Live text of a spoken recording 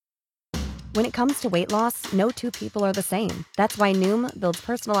When it comes to weight loss, no two people are the same. That's why Noom builds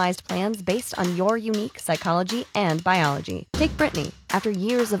personalized plans based on your unique psychology and biology. Take Brittany. After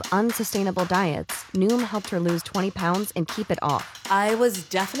years of unsustainable diets, Noom helped her lose 20 pounds and keep it off. I was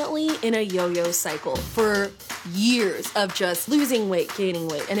definitely in a yo-yo cycle for years of just losing weight, gaining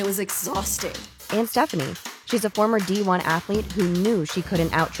weight, and it was exhausting. And Stephanie. She's a former D1 athlete who knew she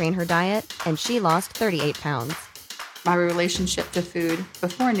couldn't outtrain her diet, and she lost 38 pounds. My relationship to food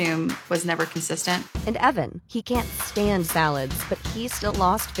before Noom was never consistent. And Evan, he can't stand salads, but he still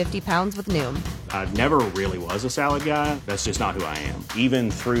lost 50 pounds with Noom. I never really was a salad guy. That's just not who I am. Even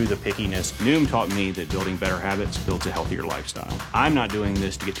through the pickiness, Noom taught me that building better habits builds a healthier lifestyle. I'm not doing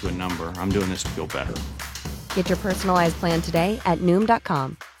this to get to a number. I'm doing this to feel better. Get your personalized plan today at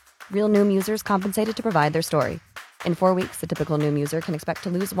Noom.com. Real Noom users compensated to provide their story. In 4 weeks, the typical Noom user can expect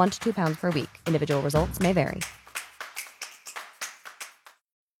to lose 1 to 2 pounds per week. Individual results may vary.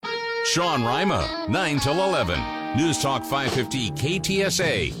 Sean Rima, 9 till 11. News Talk 550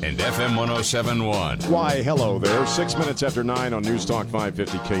 KTSA and FM 1071. Why, hello there. 6 minutes after 9 on News Talk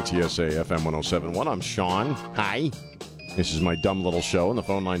 550 KTSA FM 1071. I'm Sean. Hi. This is my dumb little show, and the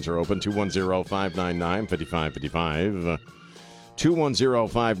phone lines are open. 210-599-5555.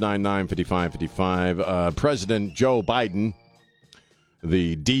 210-599-5555. President Joe Biden,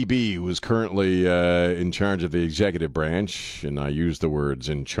 the DB who is currently in charge of the executive branch, and I use the words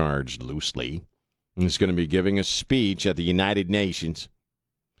in charge loosely, is going to be giving a speech at the United Nations.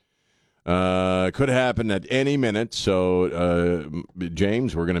 Could happen at any minute, so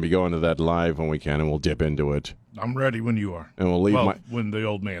James, we're going to be going to that live when we can, and we'll dip into it. I'm ready when you are. And we'll leave when the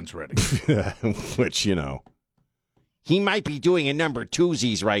old man's ready. Which, you know, he might be doing a number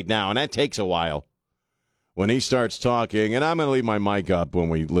twosies right now, and that takes a while. When he starts talking, and I'm going to leave my mic up when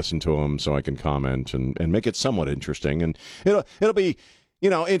we listen to him so I can comment and make it somewhat interesting. And it'll be,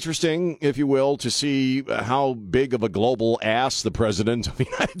 interesting, if you will, to see how big of a global ass the President of the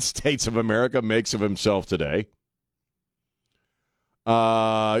United States of America makes of himself today.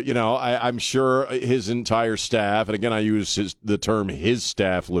 I'm sure his entire staff, and again, I use the term his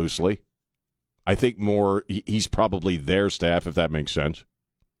staff loosely. I think more he's probably their staff, if that makes sense.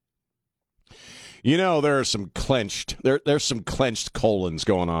 There are some there's some clenched colons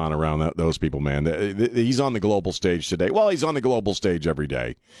going on around those people, man. He's on the global stage today. Well, he's on the global stage every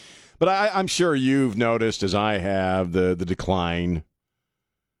day. But I'm sure you've noticed, as I have, the decline.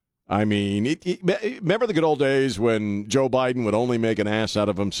 I mean, remember the good old days when Joe Biden would only make an ass out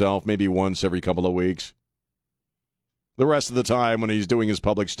of himself maybe once every couple of weeks? The rest of the time, when he's doing his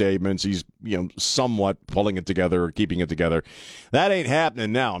public statements, he's, somewhat pulling it together or keeping it together. That ain't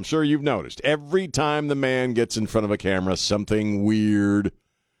happening now. I'm sure you've noticed. Every time the man gets in front of a camera, something weird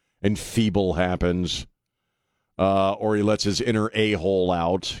and feeble happens. Or he lets his inner a-hole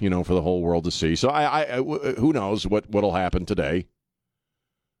out, for the whole world to see. So who knows what'll happen today.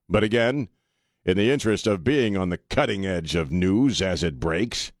 But again, in the interest of being on the cutting edge of news as it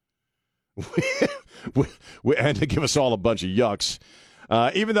breaks, and to give us all a bunch of yucks,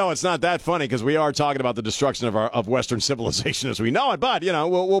 even though it's not that funny because we are talking about the destruction of Western civilization as we know it. But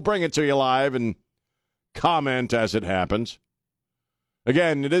we'll bring it to you live and comment as it happens.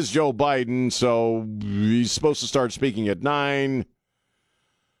 Again, it is Joe Biden, so he's supposed to start speaking at 9.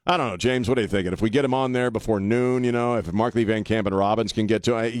 I don't know, James. What are you thinking? If we get him on there before noon, if Mark Lee Van Camp and Robbins can get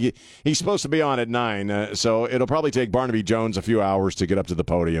to he's supposed to be on at 9, so it'll probably take Barnaby Jones a few hours to get up to the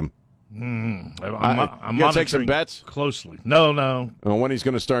podium. I'm gonna take some bets closely. No. When he's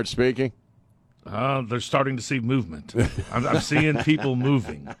going to start speaking? They're starting to see movement. I'm seeing people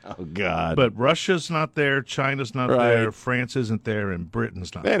moving. Oh God! But Russia's not there, China's not there, France isn't there, and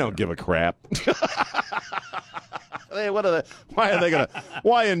Britain's not there. They don't give a crap. Why are they going to?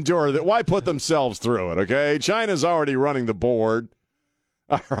 Why endure that? Why put themselves through it? Okay, China's already running the board.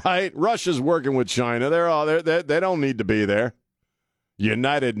 All right, Russia's working with China. They're all there. They don't need to be there.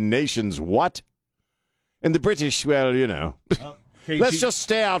 United Nations, what? And the British, well, let's just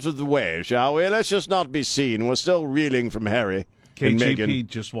stay out of the way, shall we? Let's just not be seen. We're still reeling from Harry and Meghan. KGP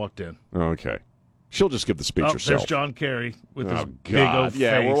just walked in. Okay. She'll just give the speech herself. There's John Kerry with his big old face.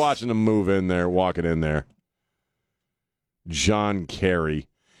 Yeah, we're watching him move in there, walking in there. John Kerry.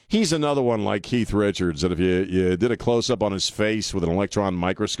 He's another one like Keith Richards that if you did a close-up on his face with an electron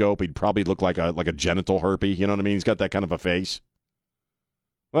microscope, he'd probably look like a genital herpy. You know what I mean? He's got that kind of a face.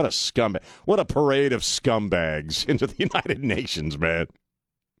 What a scumbag. What a parade of scumbags into the United Nations, man.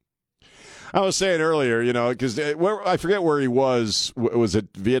 I was saying earlier, because I forget where he was. Was it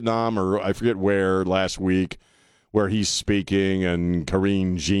Vietnam or I forget where last week where he's speaking and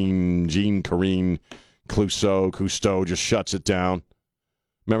Jean Karine Cousteau just shuts it down.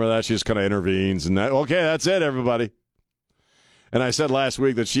 Remember that? She just kind of intervenes and that, okay, that's it, everybody. And I said last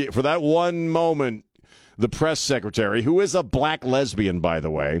week that for that one moment, the press secretary, who is a black lesbian, by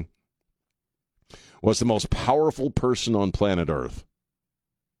the way, was the most powerful person on planet Earth.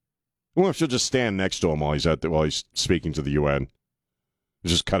 Well, she'll just stand next to him while he's speaking to the UN.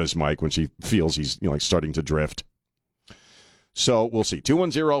 Just cut his mic when she feels he's starting to drift. So we'll see.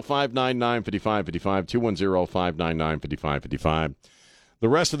 210-599-5555, 210-599-5555. The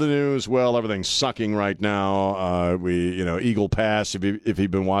rest of the news, well, everything's sucking right now. Eagle Pass, if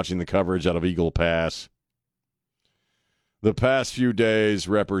you've been watching the coverage out of Eagle Pass, the past few days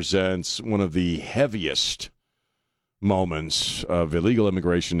represents one of the heaviest moments of illegal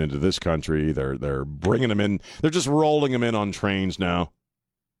immigration into this country. They're bringing them in. They're just rolling them in on trains now.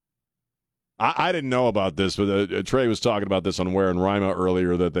 I didn't know about this, but Trey was talking about this on Ware and Rima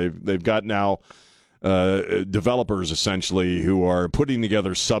earlier, that they've got now developers essentially who are putting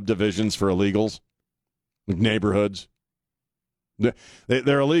together subdivisions for illegals, neighborhoods.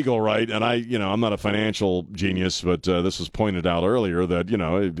 They're illegal, right? And I'm not a financial genius, but this was pointed out earlier that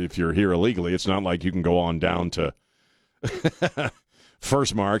if you're here illegally, it's not like you can go on down to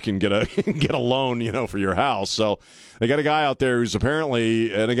First Mark and get a loan, for your house. So they got a guy out there who's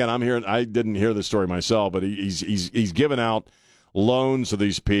apparently, and again, I didn't hear this story myself, but he's given out loans to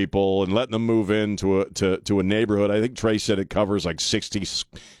these people and letting them move into a neighborhood. I think Trey said it covers like 60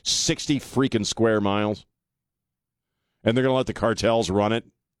 freaking square miles. And they're going to let the cartels run it.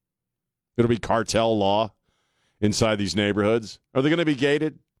 It'll be cartel law inside these neighborhoods. Are they going to be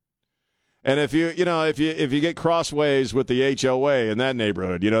gated? And if you get crossways with the HOA in that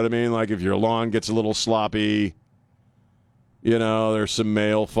neighborhood, you know what I mean? Like if your lawn gets a little sloppy, there's some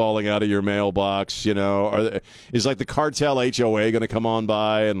mail falling out of your mailbox, is like the cartel HOA going to come on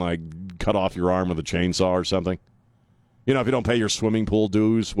by and like cut off your arm with a chainsaw or something? If you don't pay your swimming pool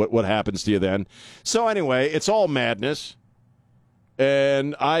dues, what happens to you then? So anyway, it's all madness.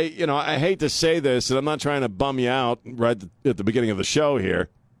 And I hate to say this, and I'm not trying to bum you out right at the beginning of the show here,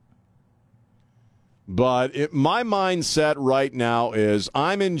 but my mindset right now is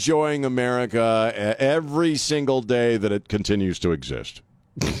I'm enjoying America every single day that it continues to exist.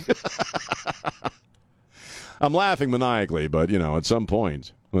 I'm laughing maniacally, but, at some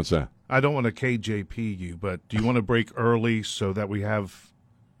point, what's that? I don't want to KJP you, but do you want to break early so that we have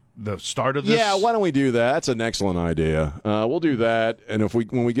the start of this? Yeah, why don't we do that? That's an excellent idea. We'll do that, and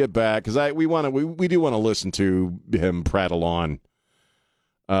when we get back, because we do want to listen to him prattle on.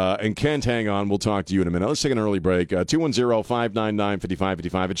 And Kent, hang on, we'll talk to you in a minute. Let's take an early break.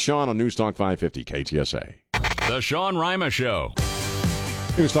 210-599-5555. It's Sean on News Talk 550 KTSA. The Sean Rima Show.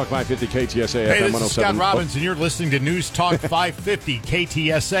 News Talk 550 KTSA, hey, FM 107. This is Scott Robbins, and you're listening to News Talk 550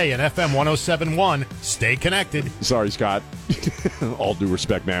 KTSA and FM 107.1. Stay connected. Sorry, Scott. All due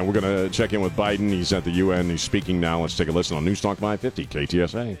respect, man. We're going to check in with Biden. He's at the UN. He's speaking now. Let's take a listen on News Talk 550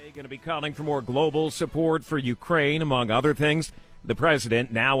 KTSA. Going to be calling for more global support for Ukraine, among other things. The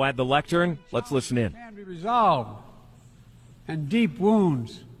president now at the lectern. Let's listen in. Can be resolved, and deep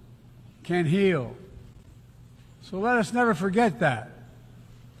wounds can heal. So let us never forget that.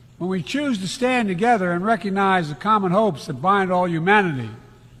 When we choose to stand together and recognize the common hopes that bind all humanity,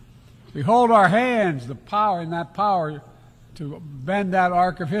 we hold our hands the power to bend that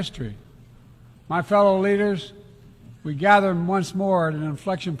arc of history. My fellow leaders, we gather once more at an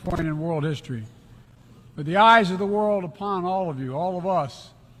inflection point in world history. With the eyes of the world upon all of you, all of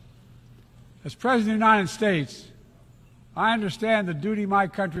us. As President of the United States, I understand the duty my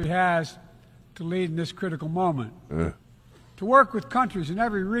country has to lead in this critical moment. To work with countries in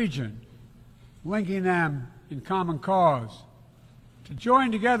every region, linking them in common cause. To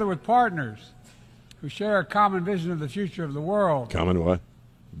join together with partners who share a common vision of the future of the world. Common what?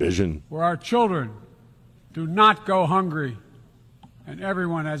 Vision. Where our children do not go hungry and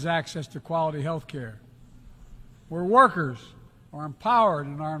everyone has access to quality health care. Where workers are empowered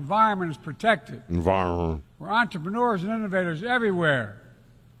and our environment is protected. Where entrepreneurs and innovators everywhere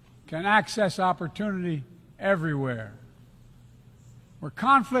can access opportunity everywhere. Where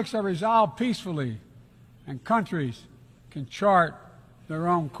conflicts are resolved peacefully and countries can chart their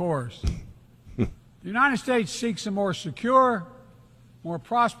own course. The United States seeks a more secure, more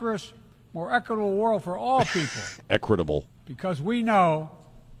prosperous, more equitable world for all people. Equitable. Because we know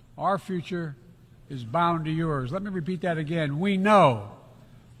our future is bound to yours. Let me repeat that again. We know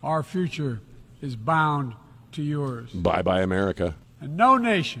our future is bound to yours. Bye-bye, America. And no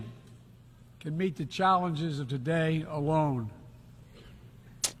nation can meet the challenges of today alone.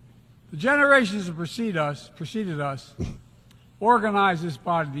 The generations that preceded us organized this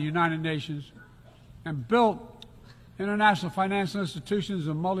body, the United Nations, and built international financial institutions,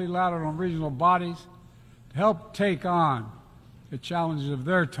 and multilateral and regional bodies to help take on the challenges of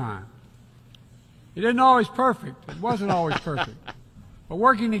their time. It isn't always perfect. It wasn't always perfect. But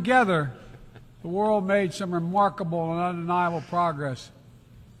working together, the world made some remarkable and undeniable progress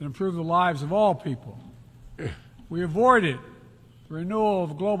that improved the lives of all people. We avoided the renewal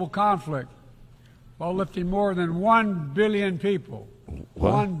of global conflict while lifting more than 1 billion people,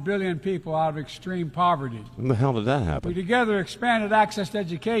 1 billion people out of extreme poverty. When the hell did that We happen? together expanded access to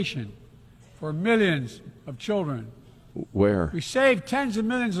education for millions of children. Where? We saved tens of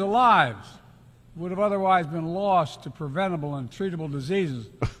millions of lives that would have otherwise been lost to preventable and treatable diseases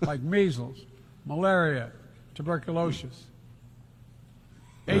like measles, malaria, tuberculosis.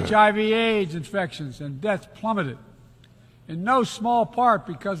 HIV/AIDS infections and deaths plummeted, in no small part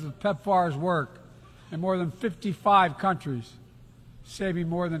because of PEPFAR's work in more than 55 countries, saving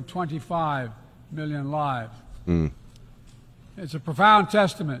more than 25 million lives. It's a profound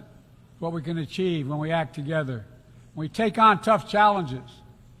testament to what we can achieve when we act together, when we take on tough challenges,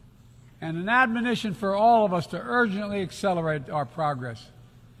 and an admonition for all of us to urgently accelerate our progress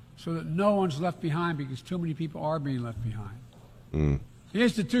so that no one's left behind, because too many people are being left behind. The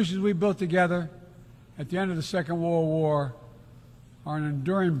institutions we built together at the end of the Second World War are an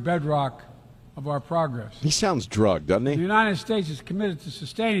enduring bedrock of our progress. He sounds drugged, doesn't The he? United States is committed to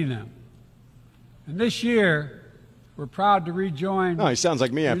sustaining them. And this year, we're proud to rejoin No, he sounds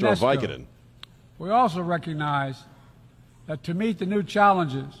like me after a UNESCO. Vicodin. We also recognize that to meet the new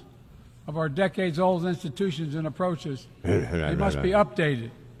challenges of our decades-old institutions and approaches, they must be updated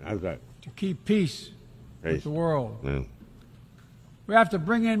to keep peace with the world. We have to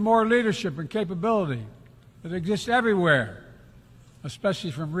bring in more leadership and capability that exists everywhere,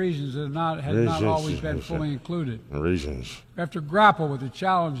 especially from regions that have not always been fully included. We have to grapple with the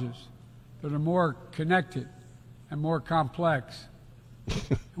challenges that are more connected and more complex.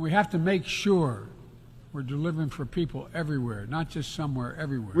 And we have to make sure we're delivering for people everywhere, not just somewhere,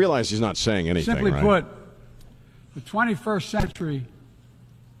 everywhere. Realize he's not saying anything, Simply right? put, the 21st century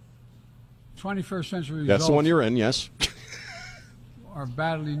results That's the one you're in, yes. are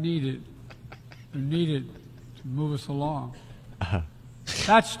badly needed. They're needed to move us along.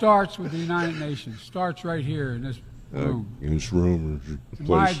 That starts with the United Nations. Starts right here in this room. In this room. In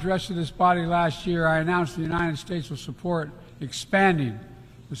my address to this body last year, I announced the United States will support expanding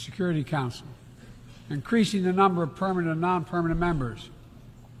the Security Council, increasing the number of permanent and non-permanent members.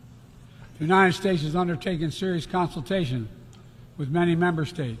 The United States has undertaken serious consultation with many member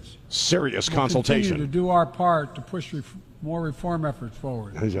states. Serious We'll consultation. continue to do our part to push more reform efforts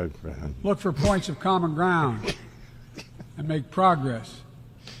forward. Look for points of common ground and make progress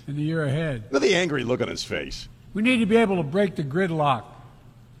in the year ahead. Look at the angry look on his face. We need to be able to break the gridlock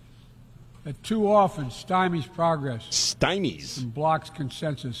that too often stymies progress Stymies. and blocks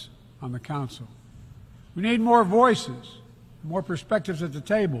consensus on the Council. We need more voices, more perspectives at the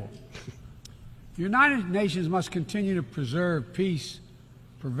table. The United Nations must continue to preserve peace,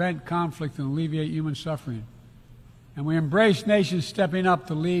 prevent conflict, and alleviate human suffering. And we embrace nations stepping up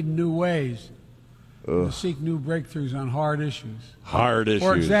to lead in new ways, and to seek new breakthroughs on hard issues. Hard issues.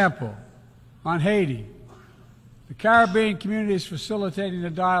 For example, on Haiti, the Caribbean community is facilitating a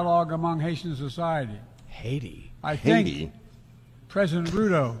dialogue among Haitian society. Haiti. I think Haiti. President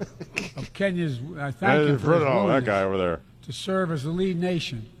Ruto of Kenya's, I thank him for his that willingness guy over there. to serve as the lead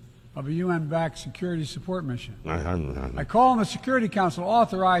nation of a UN-backed security support mission. I I call on the Security Council to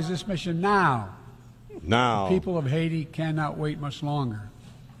authorize this mission now. Now. People of Haiti cannot wait much longer.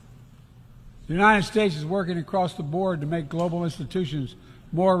 The United States is working across the board to make global institutions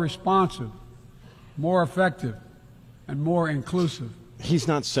more responsive, more effective, and more inclusive. He's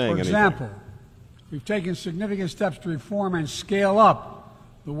not saying For anything. example, we've taken significant steps to reform and scale up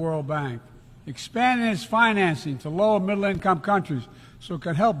the World Bank, expanding its financing to low and middle-income countries so it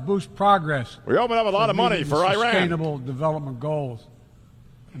can help boost progress. We opened up a lot of money meeting for the Iran. Sustainable development goals.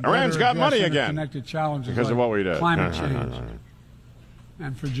 and Iran's better got money address again interconnected challenges because of like what we did. climate change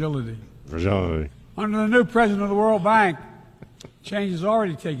and fragility. Fragility. Under the new president of the World Bank, change is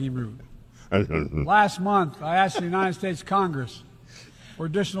already taking root. Last month, I asked the United States Congress for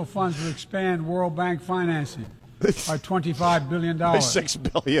additional funds to expand World Bank financing by $25 billion.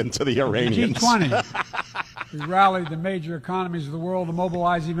 $6 billion to the Iranians. G20, we rallied the major economies of the world to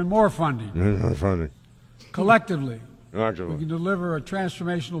mobilize even more funding. Collectively, we can deliver a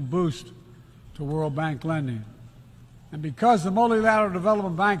transformational boost to World Bank lending. And because the multilateral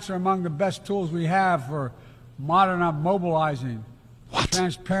development banks are among the best tools we have for mobilizing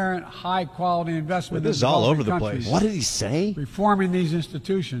transparent, high-quality investment This is in all over developing the place. countries, What did he say? reforming these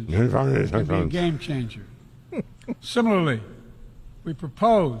institutions can be a game changer. Similarly, we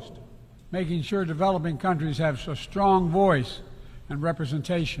proposed making sure developing countries have a strong voice and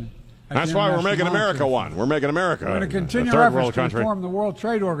representation. That's why we're making America one. We're making America We're going to continue our efforts to reform the World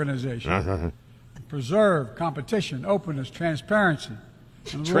Trade Organization, preserve competition, openness, transparency,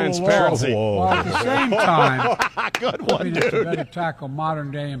 and the rule of law, while at the same time hoping to better tackle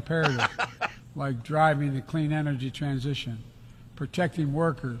modern-day imperatives like driving the clean energy transition, protecting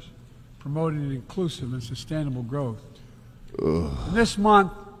workers, promoting inclusive and sustainable growth. And this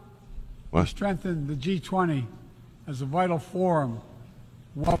month, we strengthened the G20 as a vital forum,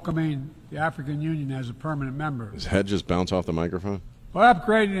 welcoming the African Union as a permanent member. His head just bounced off the microphone? By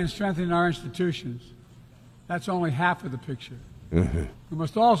upgrading and strengthening our institutions, that's only half of the picture. We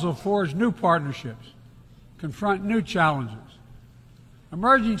must also forge new partnerships, confront new challenges.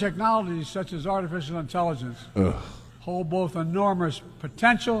 Emerging technologies such as artificial intelligence hold both enormous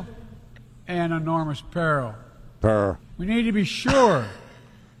potential and enormous peril. We need to be sure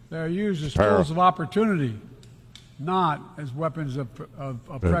they are used as tools of opportunity, not as weapons of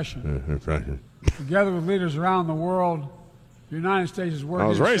oppression. Together with leaders around the world, the United States is working I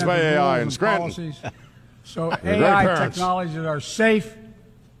was raised by AI in Scranton. Policies so AI technologies are safe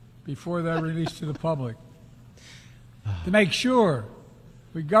before they're released to the public. To make sure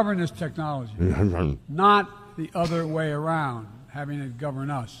we govern this technology, not the other way around, having it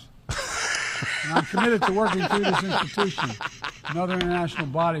govern us. And I'm committed to working through this institution and other international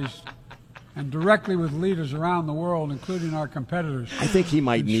bodies and directly with leaders around the world, including our competitors. I think he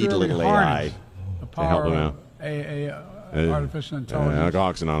might need a little AI the to help him out. Artificial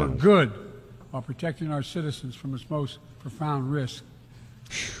intelligence for good, while protecting our citizens from its most profound risk.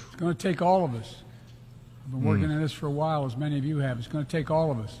 It's going to take all of us. I've been working on this for a while, as many of you have. It's going to take all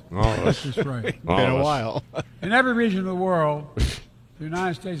of us. That's just right. It's been a while. In every region of the world, the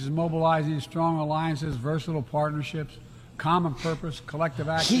United States is mobilizing strong alliances, versatile partnerships, common purpose, collective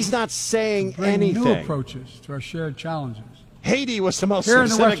action. He's not saying bring anything. New approaches to our shared challenges. Haiti was the most Here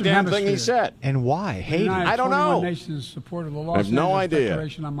specific damn thing he said. And why? Haiti? I don't know. Nations support of the Los I have no Angeles idea.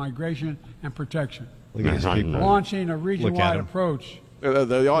 Declaration on Migration and Protection. Look at these people. Launching a region-wide approach.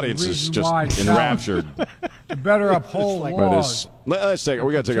 The audience is just enraptured. To better uphold laws. Let's take.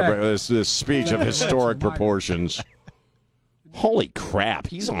 We got to take a break. This speech of historic proportions. Holy crap!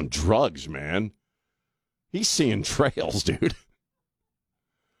 He's on drugs, man. He's seeing trails, dude.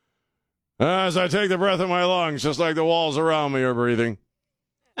 As I take the breath in my lungs, just like the walls around me are breathing.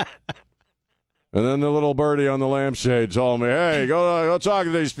 And then the little birdie on the lampshade told me, "Hey, go talk to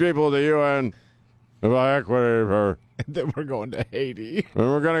these people at the UN about equity." And then we're going to Haiti. And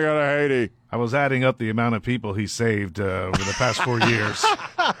we're going to go to Haiti. I was adding up the amount of people he saved over the past 4 years,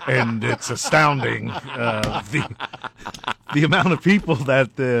 and it's astounding the amount of people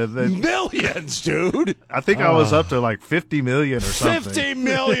that millions, dude. I think I was up to like 50 million or something. 50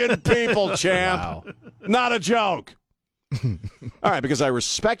 million people, champ. Wow. Not a joke. All right, because I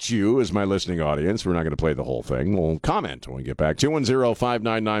respect you as my listening audience, we're not going to play the whole thing. We'll comment when we get back.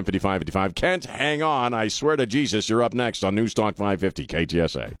 210-599-5555. Kent, hang on. I swear to Jesus, you're up next on News Talk 550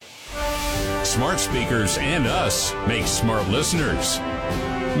 KTSA. Smart speakers and us make smart listeners.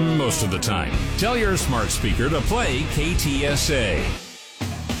 Most of the time. Tell your smart speaker to play KTSA.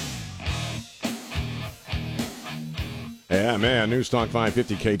 Yeah, man. News Talk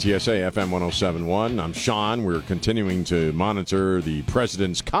 550 KTSA FM 1071. I'm Sean. We're continuing to monitor the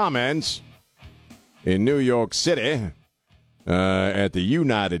president's comments in New York City at the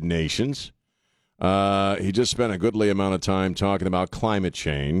United Nations. He just spent a goodly amount of time talking about climate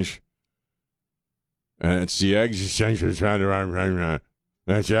change. And it's the existential threat.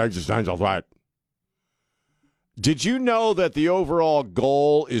 That's the existential threat. Did you know that the overall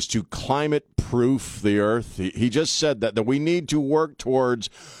goal is to climate-proof the Earth? He just said that we need to work towards,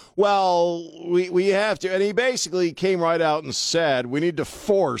 we have to. And he basically came right out and said we need to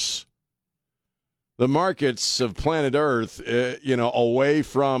force the markets of planet Earth, away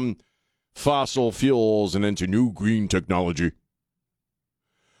from fossil fuels and into new green technology.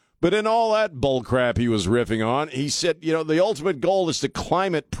 But in all that bullcrap he was riffing on, he said, the ultimate goal is to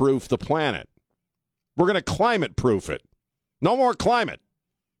climate-proof the planet. We're going to climate-proof it. No more climate.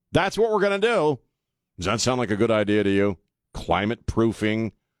 That's what we're going to do. Does that sound like a good idea to you?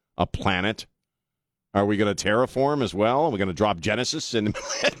 Climate-proofing a planet? Are we going to terraform as well? Are we going to drop Genesis in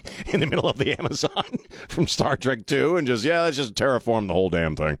the middle of the Amazon from Star Trek 2 and let's just terraform the whole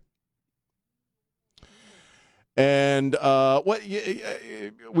damn thing? And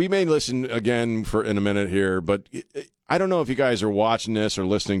we may listen again in a minute here, but I don't know if you guys are watching this or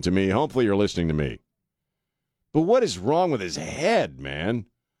listening to me. Hopefully you're listening to me. But what is wrong with his head, man?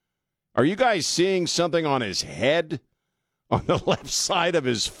 Are you guys seeing something on his head? On the left side of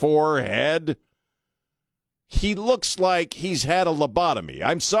his forehead? He looks like he's had a lobotomy.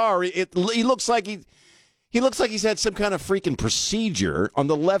 I'm sorry. He looks like he's had some kind of freaking procedure on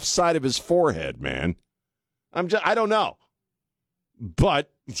the left side of his forehead, man. I don't know. But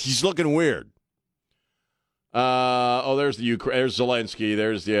he's looking weird. There's Zelensky.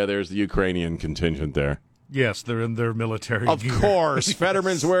 There's the Ukrainian contingent there. Yes, they're in their military Of gear. course,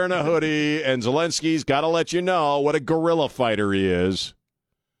 Fetterman's wearing a hoodie, and Zelensky's got to let you know what a guerrilla fighter he is.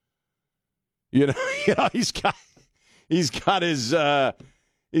 You know, he's got his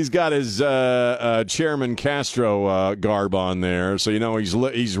Chairman Castro garb on there, so you know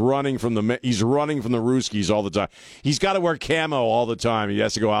he's running from the Ruskies all the time. He's got to wear camo all the time. He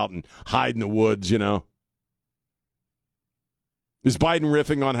has to go out and hide in the woods. You know. Is Biden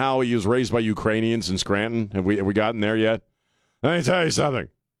riffing on how he was raised by Ukrainians in Scranton? Have we gotten there yet? Let me tell you something.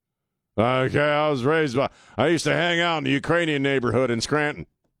 Okay, I used to hang out in the Ukrainian neighborhood in Scranton.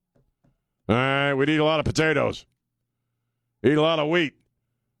 All right, we'd eat a lot of potatoes, eat a lot of wheat,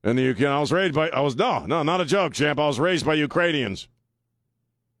 and not a joke, champ. I was raised by Ukrainians.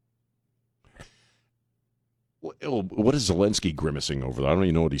 What is Zelensky grimacing over there? I don't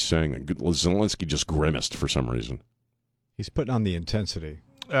even know what he's saying. Zelensky just grimaced for some reason. He's putting on the intensity.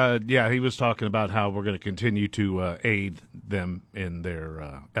 He was talking about how we're going to continue to aid them in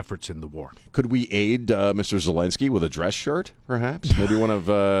their efforts in the war. Could we aid Mr. Zelensky with a dress shirt, perhaps? Maybe one of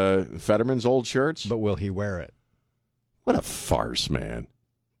Fetterman's old shirts? But will he wear it? What a farce, man.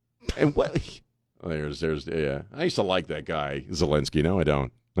 And what? There's I used to like that guy, Zelensky. No, I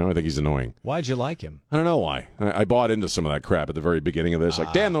don't. No, I think he's annoying. Why'd you like him? I don't know why. I bought into some of that crap at the very beginning of this.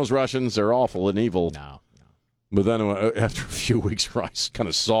 Like, damn, those Russians, they're awful and evil. No. But then after a few weeks, I kind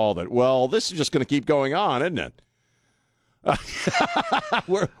of saw that, well, this is just going to keep going on, isn't it?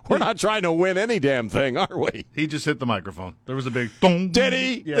 We're not trying to win any damn thing, are we? He just hit the microphone. There was a big dong. Did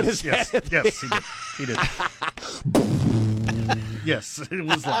he? Yes, he did. Yes, it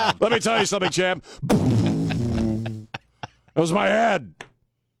was loud. Let me tell you something, champ. That was my head.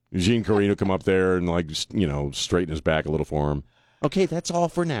 Eugene Carino come up there and, straighten his back a little for him. Okay, that's all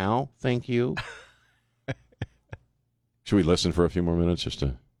for now. Thank you. Should we listen for a few more minutes just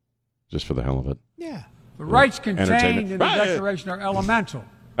for the hell of it? Yeah. The rights contained in the Declaration are elemental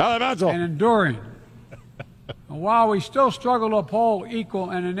and enduring. And while we still struggle to uphold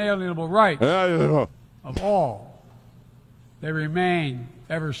equal and inalienable rights of all, they remain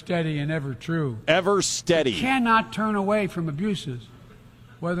ever steady and ever true. Ever steady. We cannot turn away from abuses,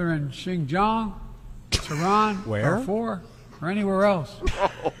 whether in Xinjiang, Tehran, Darfur, or anywhere else.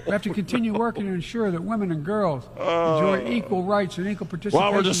 We have to continue working to ensure that women and girls enjoy equal rights and equal participation.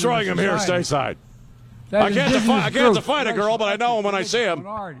 Well, we're destroying them here stateside. I can't define a girl, but I know them when I see them.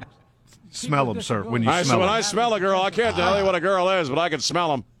 Smell them, sir. When I smell a girl, I can't tell you what a girl is, but I can smell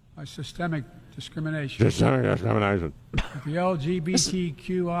them. By systemic discrimination. The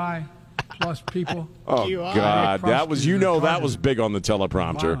LGBTQI plus people. Oh, God. That was big on the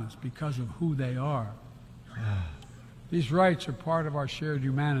teleprompter. Because of who they are. These rights are part of our shared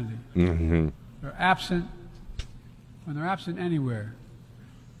humanity. Mm-hmm. They're absent. When they're absent anywhere,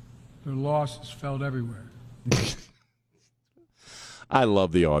 their loss is felt everywhere. I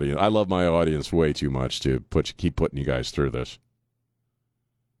love the audience. I love my audience way too much to keep putting you guys through this.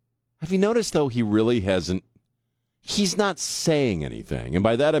 Have you noticed, though, he really hasn't... He's not saying anything. And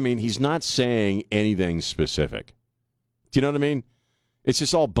by that, I mean he's not saying anything specific. Do you know what I mean? It's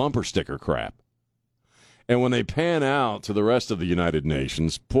just all bumper sticker crap. And when they pan out to the rest of the United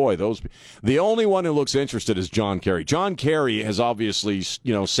Nations, boy, the only one who looks interested is John Kerry. John Kerry has obviously,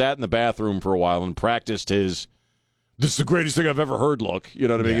 sat in the bathroom for a while and practiced his, this is the greatest thing I've ever heard look. You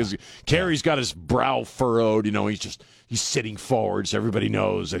know what I mean? Because Kerry's got his brow furrowed. He's sitting forward so everybody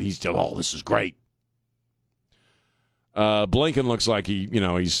knows that this is great. Blinken looks like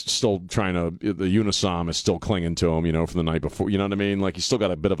he's still trying to, the Unisom is still clinging to him, from the night before. You know what I mean? Like he's still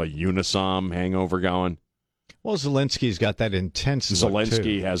got a bit of a Unisom hangover going. Well, Zelensky's got that intense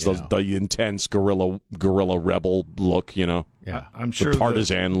Zelensky has the intense guerrilla rebel look, Yeah, I'm sure the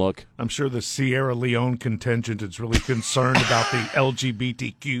partisan look. I'm sure the Sierra Leone contingent is really concerned about the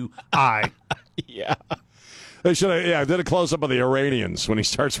LGBTQI. Yeah. They should have, did a close up of the Iranians when he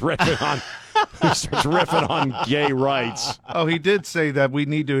starts riffing on gay rights. Oh, he did say that we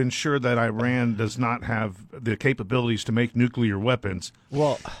need to ensure that Iran does not have the capabilities to make nuclear weapons.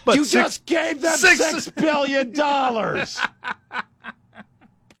 Well, but you just gave them $6 billion.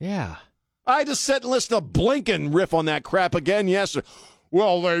 Yeah. I just sat and listened to Blinken riff on that crap again yesterday.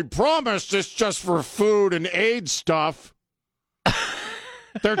 Well, they promised it's just for food and aid stuff.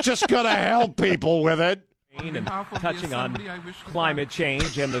 They're just going to help people with it. And touching on climate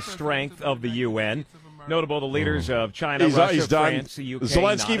change and the strength of the UN. Notable the leaders of China, Russia, France, the UK.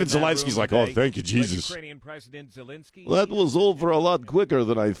 Zelensky's like, oh, thank you, Jesus. Ukrainian President Zelensky. That was over a lot quicker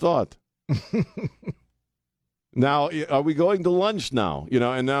than I thought. Now, are we going to lunch now?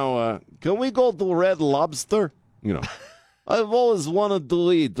 And now, can we go to Red Lobster? I've always wanted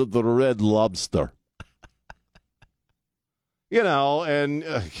to eat at the Red Lobster. And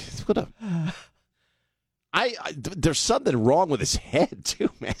what a... there's something wrong with his head, too,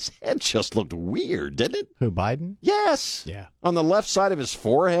 man. His head just looked weird, didn't it? Who, Biden? Yes. Yeah. On the left side of his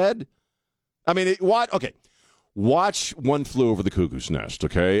forehead. I mean, okay. Watch One Flew Over the Cuckoo's Nest,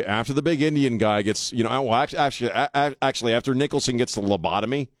 okay? After the big Indian guy gets, actually, after Nicholson gets the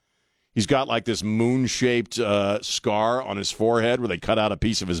lobotomy, he's got like this moon-shaped scar on his forehead where they cut out a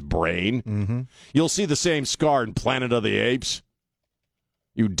piece of his brain. Mm-hmm. You'll see the same scar in Planet of the Apes.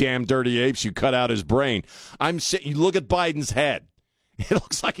 You damn dirty apes, you cut out his brain. You look at Biden's head. It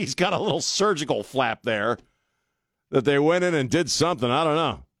looks like he's got a little surgical flap there that they went in and did something. I don't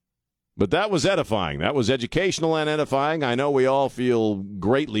know. But that was edifying. That was educational and edifying. I know we all feel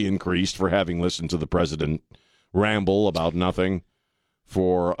greatly increased for having listened to the president ramble about nothing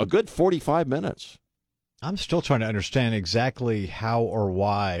for a good 45 minutes. I'm still trying to understand exactly how or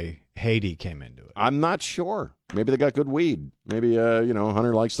why Haiti came into it. I'm not sure. Maybe they got good weed. Maybe,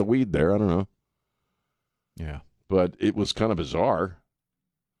 Hunter likes the weed there. I don't know. Yeah. But it was kind of bizarre.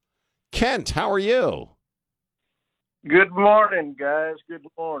 Kent, how are you? Good morning, guys. Good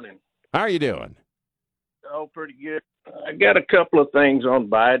morning. How are you doing? Oh, pretty good. I got a couple of things on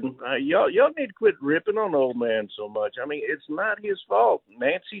Biden. Y'all need to quit ripping on old man so much. I mean, it's not his fault.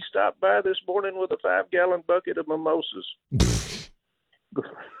 Nancy stopped by this morning with a 5-gallon bucket of mimosas.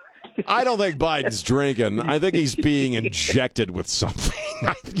 I don't think Biden's drinking. I think he's being injected with something.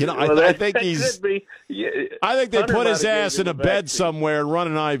 I think he's. I think they put his ass in a bed somewhere and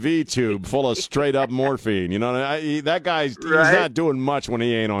run an IV tube full of straight up morphine. That guy's he's not doing much when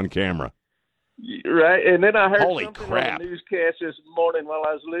he ain't on camera. Right, and then I heard Holy something crap. on the newscast this morning while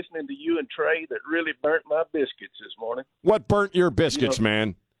I was listening to you and Trey that really burnt my biscuits this morning. What burnt your biscuits,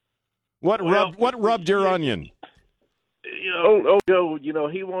 man? What rubbed your onion?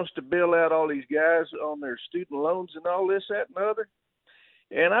 He wants to bail out all these guys on their student loans and all this, that, and other.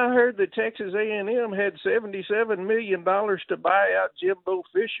 And I heard that Texas A&M had $77 million to buy out Jimbo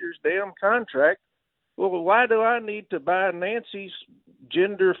Fisher's damn contract. Well, why do I need to buy Nancy's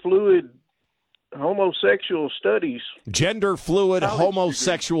gender fluid homosexual studies? Gender fluid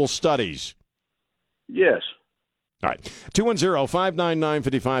homosexual studies. Yes. All right.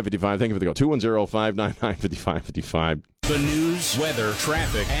 210-599-5555. Thank you for the call. 210-599-5555. The news, weather,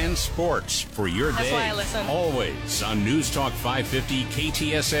 traffic, and sports for your day. That's why I listen. Always on News Talk 550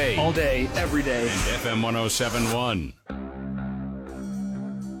 KTSA. All day, every day. And FM 1071.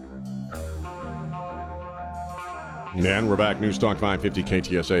 And we're back. News Talk 550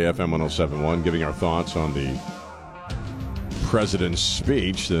 KTSA FM 1071, giving our thoughts on the president's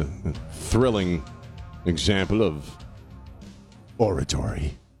speech, the thrilling example of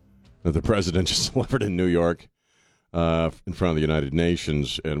oratory that the president just delivered in New York in front of the United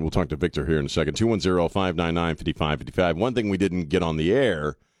Nations. And we'll talk to Victor here in a second. 210-599-5555. One thing we didn't get on the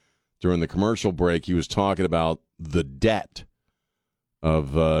air during the commercial break, he was talking about the debt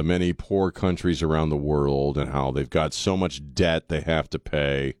of many poor countries around the world and how they've got so much debt they have to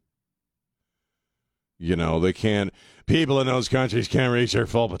pay. They can't, people in those countries can't reach their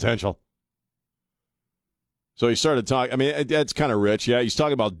full potential. So he started talking, that's kind of rich. Yeah, he's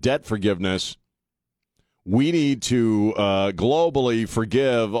talking about debt forgiveness. We need to globally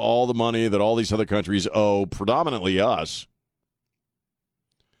forgive all the money that all these other countries owe, predominantly us,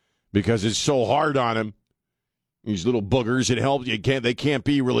 because it's so hard on them. These little boogers, they can't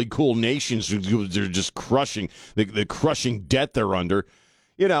be really cool nations. They're just crushing the crushing debt they're under.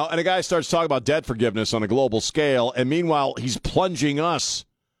 And a guy starts talking about debt forgiveness on a global scale, and meanwhile, he's plunging us,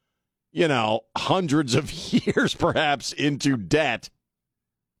 hundreds of years perhaps into debt.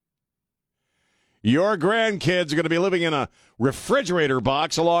 Your grandkids are going to be living in a refrigerator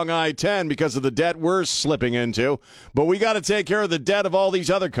box along I-10 because of the debt we're slipping into. But we got to take care of the debt of all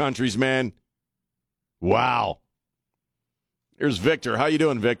these other countries, man. Wow. Here's Victor. How you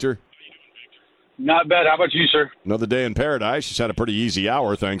doing, Victor? Not bad. How about you, sir? Another day in paradise. Just had a pretty easy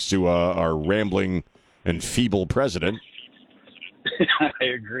hour thanks to our rambling and feeble president. I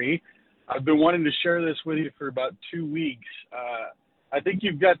agree. I've been wanting to share this with you for about 2 weeks. I think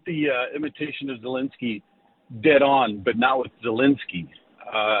you've got the imitation of Zelensky dead on, but not with Zelensky.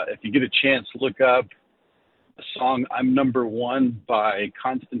 If you get a chance, look up song "I'm Number One" by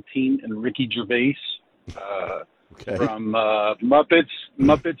Constantine and Ricky Gervais from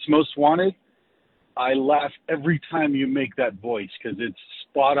Muppets Most Wanted. I laugh every time you make that voice because it's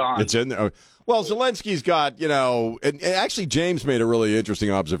spot on. It's in there. Well, Zelensky's got, and actually James made a really interesting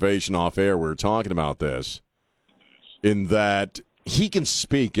observation off air. We were talking about this, in that he can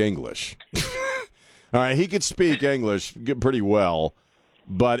speak English. All right, he can speak English pretty well,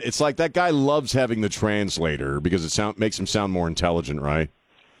 but it's like that guy loves having the translator because it makes him sound more intelligent, right?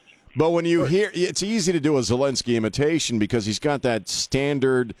 But when you hear, it's easy to do a Zelensky imitation because he's got that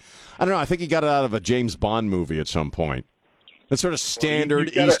standard, I don't know, I think he got it out of a James Bond movie at some point. That sort of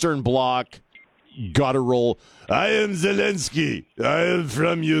standard Eastern Bloc guttural, I am Zelensky, I am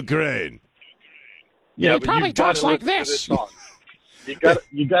from Ukraine. Yeah, he probably talks like this. You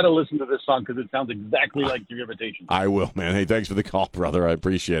got to listen to this song because it sounds exactly like your imitation. I will, man. Hey, thanks for the call, brother. I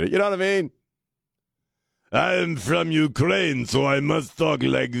appreciate it. You know what I mean? I am from Ukraine, so I must talk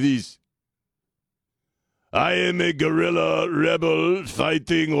like this. I am a guerrilla rebel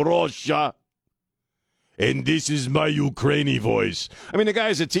fighting Russia, and this is my Ukrainian voice. I mean, the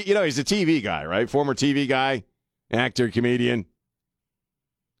guy's he's a TV guy, right? Former TV guy, actor, comedian.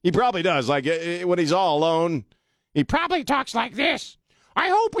 He probably does. Like, when he's all alone, he probably talks like this. I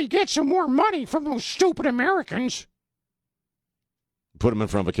hope we get some more money from those stupid Americans. Put him in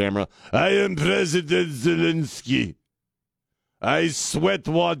front of a camera. I am President Zelensky. I sweat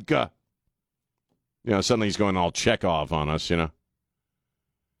vodka. Suddenly he's going all Chekhov on us,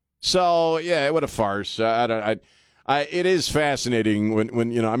 So, yeah, what a farce. It is fascinating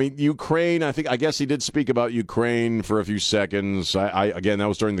when Ukraine, I guess he did speak about Ukraine for a few seconds. Again, that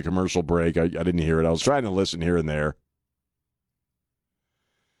was during the commercial break. I didn't hear it. I was trying to listen here and there.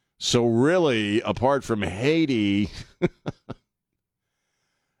 So really, apart from Haiti...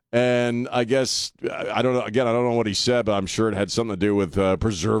 And I guess, I don't know, again, I don't know what he said, but I'm sure it had something to do with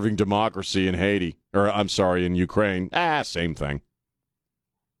preserving democracy in Haiti. Or, I'm sorry, in Ukraine. Same thing.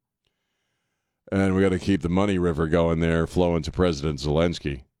 And we got to keep the money river going there, flowing to President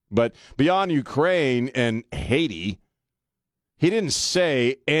Zelensky. But beyond Ukraine and Haiti, he didn't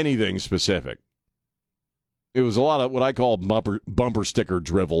say anything specific. It was a lot of what I call bumper sticker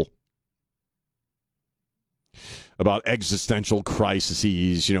drivel. About existential crises,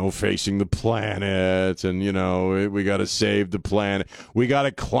 facing the planet, and, we got to save the planet. We got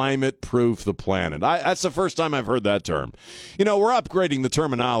to climate-proof the planet. That's the first time I've heard that term. We're upgrading the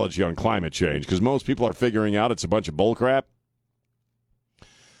terminology on climate change because most people are figuring out it's a bunch of bullcrap.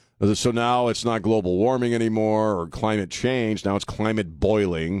 So now it's not global warming anymore or climate change. Now it's climate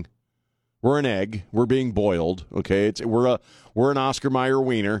boiling. We're an egg. We're being boiled. Okay, we're an Oscar Mayer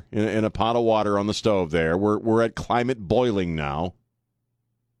wiener in a pot of water on the stove. There, we're at climate boiling now,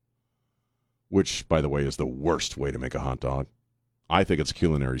 which, by the way, is the worst way to make a hot dog. I think it's a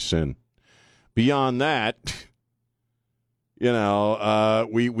culinary sin. Beyond that,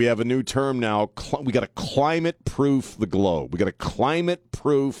 we have a new term now. We got to climate-proof the globe. We got to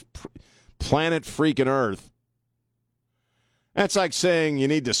climate-proof planet freaking Earth. That's like saying you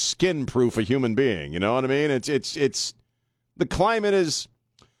need to skin-proof a human being. You know what I mean? It's the climate is,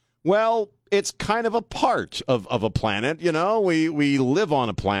 well, it's kind of a part of a planet. We live on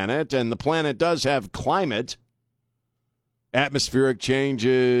a planet, and the planet does have climate, atmospheric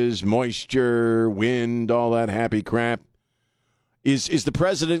changes, moisture, wind, all that happy crap. Is the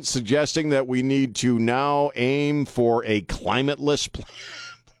president suggesting that we need to now aim for a climateless planet?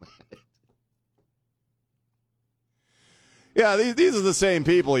 Yeah, these are the same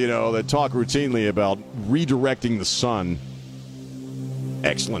people, that talk routinely about redirecting the sun.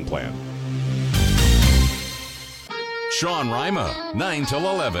 Excellent plan. Sean Rima, 9 till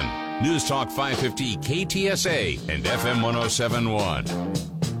 11. News Talk 550 KTSA and FM 1071.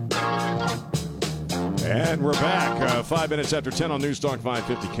 And we're back 5 minutes after 10 on News Talk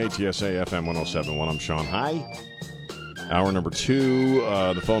 550 KTSA FM 1071. I'm Sean. Hi. Hour number 2,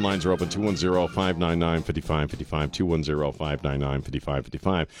 the phone lines are open, 210-599-5555,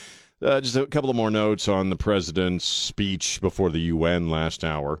 210-599-5555. Just a couple of more notes on the president's speech before the UN last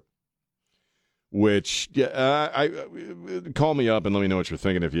hour, which, call me up and let me know what you're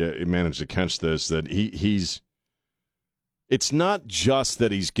thinking if you manage to catch this, that it's not just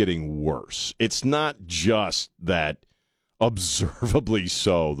that he's getting worse. It's not just that, observably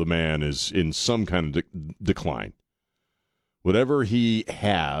so, the man is in some kind of decline. Whatever he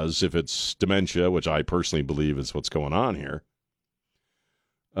has, if it's dementia, which I personally believe is what's going on here,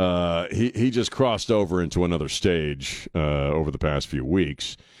 he just crossed over into another stage over the past few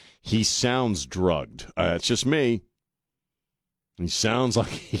weeks. He sounds drugged. It's just me. He sounds like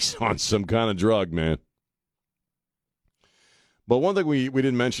he's on some kind of drug, man. But one thing we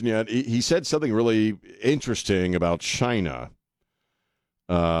didn't mention yet, he said something really interesting about China,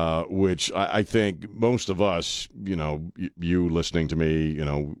 which I think most of us, you listening to me,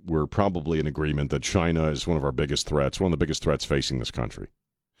 we're probably in agreement that China is one of our biggest threats, one of the biggest threats facing this country.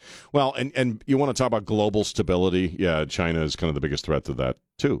 Well, and you want to talk about global stability? Yeah, China is kind of the biggest threat to that,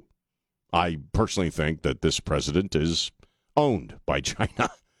 too. I personally think that this president is owned by China,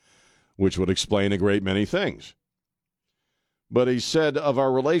 which would explain a great many things. But he said of our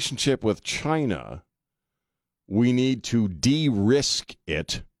relationship with China, we need to de-risk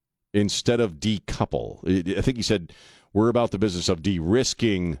it instead of decouple. I think he said we're about the business of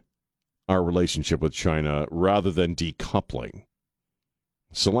de-risking our relationship with China rather than decoupling.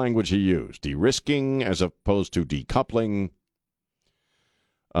 It's the language he used, de-risking as opposed to decoupling.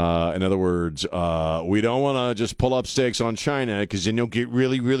 In other words, we don't want to just pull up stakes on China because then you'll get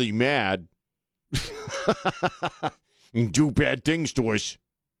really, really mad and do bad things to us.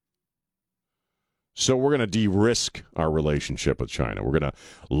 So we're going to de-risk our relationship with China. We're going to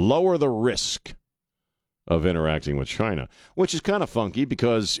lower the risk of interacting with China, which is kind of funky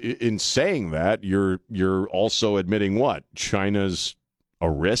because in saying that, you're also admitting what? China's a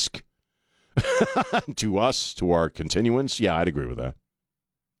risk to us, to our continuance? Yeah, I'd agree with that.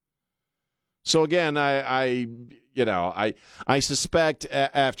 So again, I suspect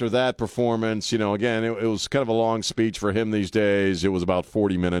after that performance, again, it was kind of a long speech for him these days. It was about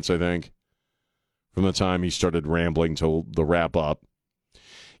 40 minutes, I think, from the time he started rambling till the wrap up.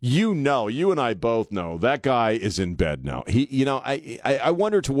 You and I both know that guy is in bed now. I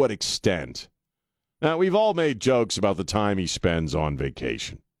wonder to what extent. Now, we've all made jokes about the time he spends on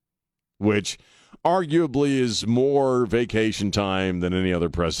vacation, which arguably is more vacation time than any other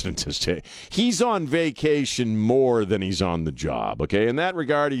president has taken. He's on vacation more than he's on the job, okay? In that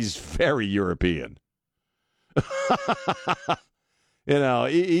regard, he's very European.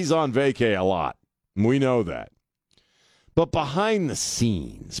 He's on vacay a lot. We know that. But behind the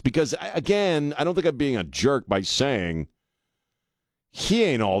scenes, because, again, I don't think I'm being a jerk by saying he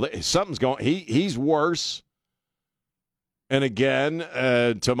ain't all that. Something's going. He's worse. And again,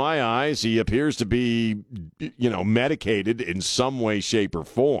 to my eyes, he appears to be, medicated in some way, shape, or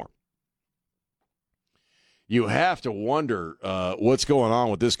form. You have to wonder what's going on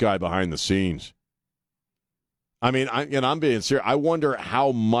with this guy behind the scenes. I mean, I'm being serious. I wonder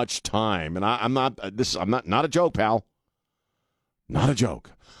how much time, and I'm not a joke, pal. Not a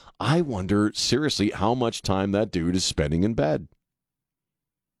joke. I wonder seriously how much time that dude is spending in bed.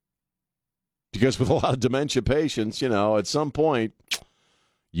 Because with a lot of dementia patients, at some point,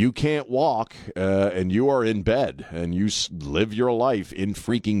 you can't walk and you are in bed and you live your life in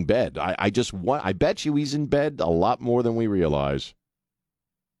freaking bed. I bet you he's in bed a lot more than we realize.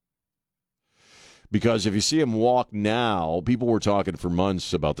 Because if you see him walk now, people were talking for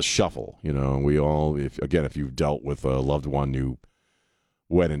months about the shuffle. We all, if you've dealt with a loved one who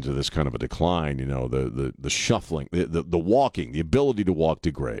went into this kind of a decline, the shuffling, the walking, the ability to walk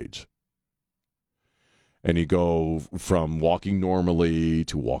degrades. And you go from walking normally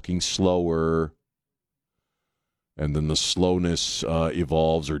to walking slower. And then the slowness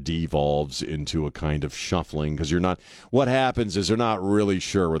evolves or devolves into a kind of shuffling because what happens is they're not really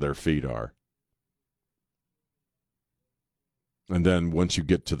sure where their feet are. And then once you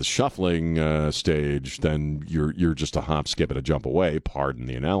get to the shuffling stage, then you're just a hop, skip, and a jump away, pardon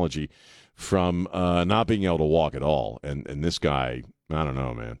the analogy, from not being able to walk at all. And this guy, I don't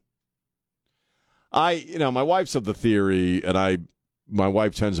know, man. My wife's of the theory, and my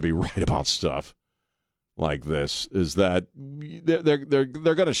wife tends to be right about stuff like this, is that they're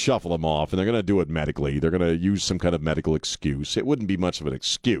going to shuffle him off, and they're going to do it medically. They're going to use some kind of medical excuse. It wouldn't be much of an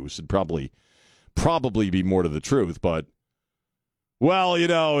excuse. It'd probably be more to the truth, but, well,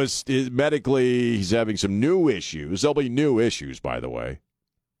 medically he's having some new issues. There'll be new issues, by the way.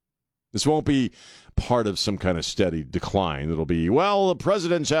 This won't be part of some kind of steady decline. It'll be, well, the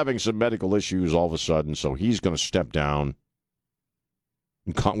president's having some medical issues all of a sudden, so he's going to step down.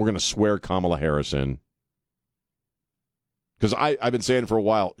 We're going to swear Kamala Harris in. Because I've been saying for a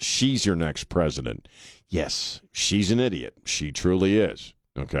while, she's your next president. Yes, she's an idiot. She truly is.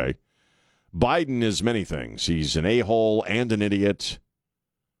 Okay? Biden is many things. He's an a-hole and an idiot.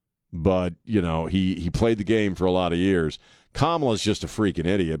 But, he played the game for a lot of years. Kamala's just a freaking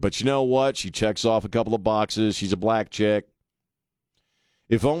idiot. But you know what? She checks off a couple of boxes. She's a black chick.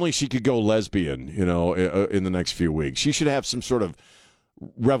 If only she could go lesbian, in the next few weeks. She should have some sort of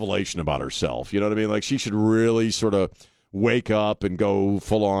revelation about herself. You know what I mean? Like, she should really sort of wake up and go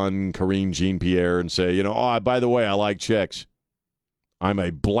full-on Karine Jean-Pierre and say, by the way, I like chicks. I'm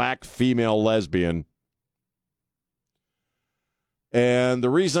a black female lesbian. And the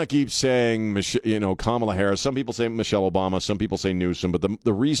reason I keep saying, Kamala Harris, some people say Michelle Obama, some people say Newsom, but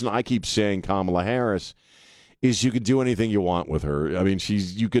the reason I keep saying Kamala Harris is you can do anything you want with her. I mean,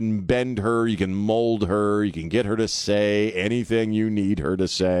 you can bend her, you can mold her, you can get her to say anything you need her to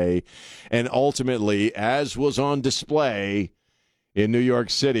say. And ultimately, as was on display in New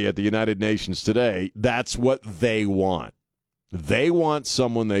York City at the United Nations today, that's what they want. They want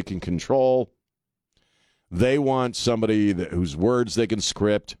someone they can control. They want somebody whose words they can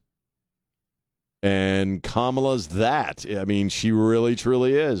script. And Kamala's that. I mean, she really,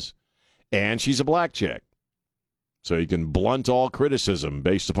 truly is. And she's a black chick. So you can blunt all criticism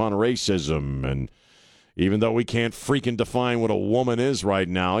based upon racism. And even though we can't freaking define what a woman is right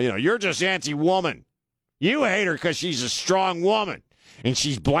now, you're just anti-woman. You hate her because she's a strong woman. And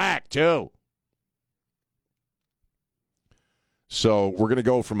she's black, too. So we're going to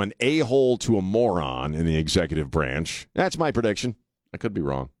go from an a-hole to a moron in the executive branch. That's my prediction. I could be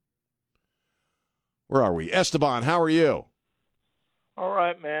wrong. Where are we? Esteban, how are you? All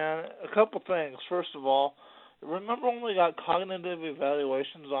right, man. A couple things. First of all, remember when we got cognitive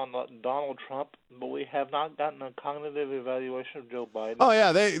evaluations on Donald Trump, but we have not gotten a cognitive evaluation of Joe Biden? Oh,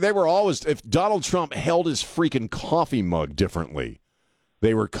 yeah. They were always, if Donald Trump held his freaking coffee mug differently,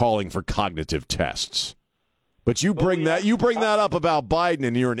 they were calling for cognitive tests. But you bring that up about Biden,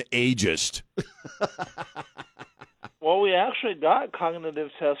 and you're an ageist. Well, we actually got cognitive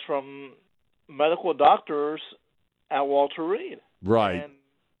tests from medical doctors at Walter Reed. Right.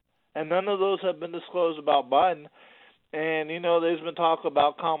 And none of those have been disclosed about Biden. And, there's been talk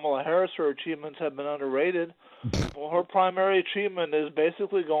about Kamala Harris. Her achievements have been underrated. Well, her primary achievement is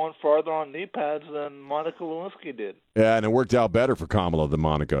basically going farther on knee pads than Monica Lewinsky did. Yeah, and it worked out better for Kamala than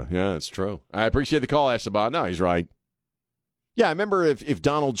Monica. Yeah, it's true. I appreciate the call, Esteban. No, he's right. Yeah, I remember if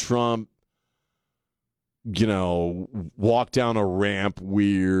Donald Trump, walked down a ramp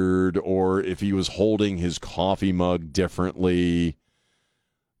weird, or if he was holding his coffee mug differently,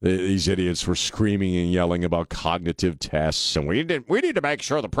 these idiots were screaming and yelling about cognitive tests, and we need to make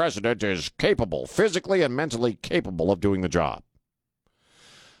sure the president is capable, physically and mentally capable of doing the job.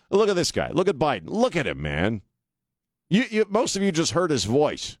 Look at this guy. Look at Biden. Look at him, man. You most of you just heard his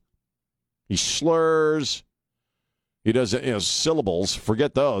voice. He slurs. He does syllables.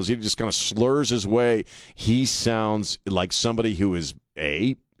 Forget those. He just kind of slurs his way. He sounds like somebody who is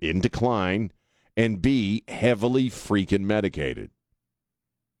A, in decline, and B, heavily freaking medicated.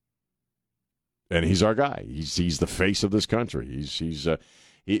 And he's our guy. He's the face of this country. So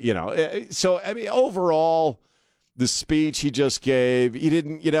I mean, overall, the speech he just gave, he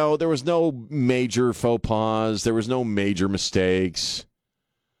didn't, there was no major faux pas. There was no major mistakes,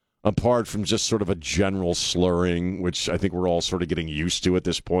 apart from just sort of a general slurring, which I think we're all sort of getting used to at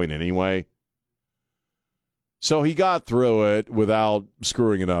this point anyway. So he got through it without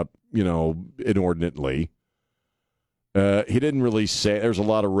screwing it up, inordinately. He didn't really say, there's a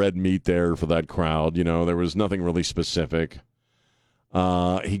lot of red meat there for that crowd. There was nothing really specific.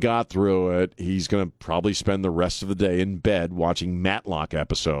 He got through it. He's going to probably spend the rest of the day in bed watching Matlock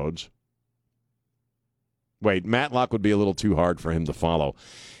episodes. Wait, Matlock would be a little too hard for him to follow.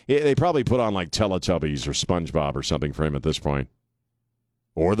 They probably put on like Teletubbies or SpongeBob or something for him at this point.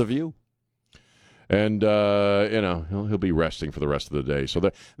 Or The View. And, he'll be resting for the rest of the day.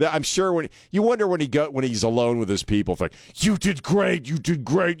 So I'm sure when he's alone with his people, it's like, you did great, you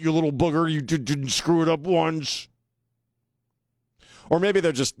little booger, you didn't screw it up once. Or maybe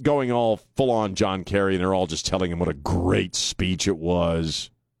they're just going all full-on John Kerry, and they're all just telling him what a great speech it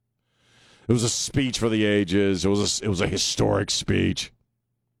was. It was a speech for the ages. It was a historic speech.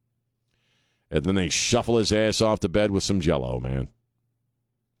 And then they shuffle his ass off to bed with some Jell-O, man.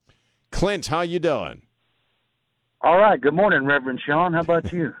 Clint, how you doing? All right. Good morning, Reverend Sean. How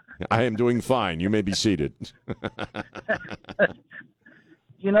about you? I am doing fine. You may be seated.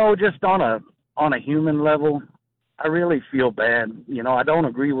 Just on a human level, I really feel bad. I don't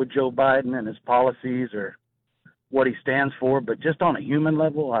agree with Joe Biden and his policies or what he stands for, but just on a human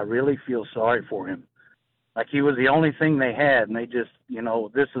level, I really feel sorry for him. Like he was the only thing they had, and they just,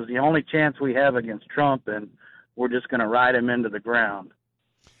 this is the only chance we have against Trump, and we're just going to ride him into the ground.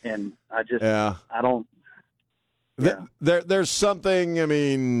 And I just, I don't. Yeah. There's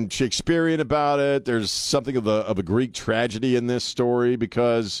something, Shakespearean about it. There's something of a Greek tragedy in this story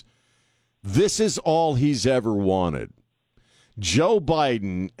because this is all he's ever wanted. Joe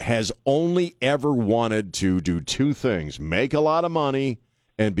Biden has only ever wanted to do two things: make a lot of money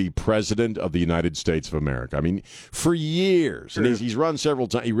and be president of the United States of America. I mean, for years, and he's run several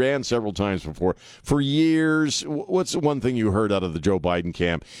times. He ran several times before. For years, what's the one thing you heard out of the Joe Biden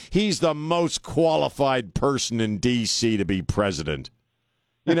camp? He's the most qualified person in D.C. to be president.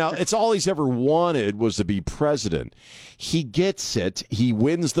 You know, it's all he's ever wanted was to be president. He gets it. He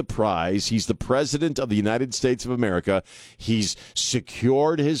wins the prize. He's the president of the United States of America. He's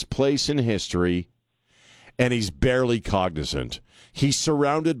secured his place in history, and he's barely cognizant. He's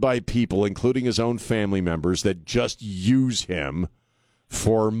surrounded by people, including his own family members, that just use him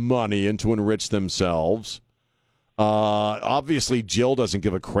for money and to enrich themselves. Obviously, Jill doesn't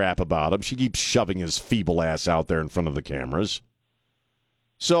give a crap about him. She keeps shoving his feeble ass out there in front of the cameras.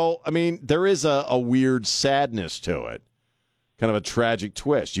 So, I mean, there is a weird sadness to it, kind of a tragic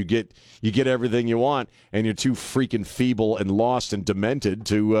twist. You get everything you want, and you're too freaking feeble and lost and demented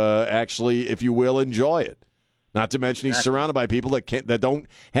to actually, if you will, enjoy it. Not to mention he's surrounded by people that don't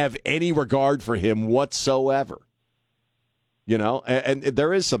have any regard for him whatsoever. You know, and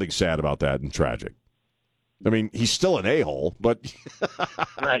there is something sad about that and tragic. I mean, he's still an a-hole, but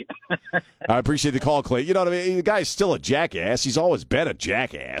right. I appreciate the call, Clay. You know what I mean? The guy's still a jackass. He's always been a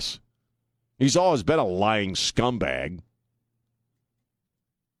jackass. He's always been a lying scumbag.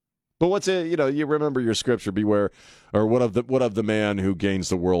 But you remember your scripture, beware, or what of the man who gains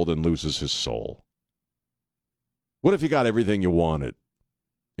the world and loses his soul? What if you got everything you wanted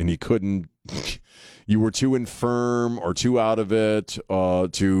and you couldn't, you were too infirm or too out of it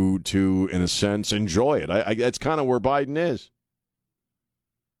to in a sense, enjoy it? That's kind of where Biden is.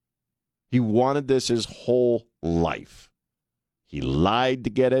 He wanted this his whole life. He lied to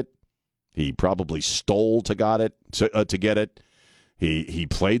get it. He probably stole to get it. He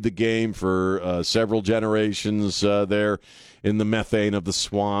played the game for several generations there in the methane of the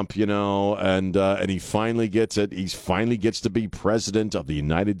swamp, you know, and he finally gets it. He finally gets to be president of the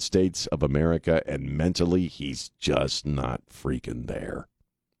United States of America, and mentally he's just not freaking there.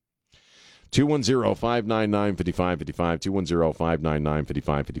 210-599-5555,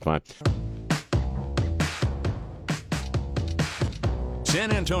 210-599-5555.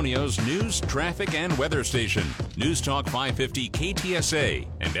 San Antonio's news, traffic, and weather station. News Talk 550 KTSA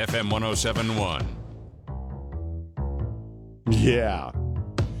and FM 1071. Yeah.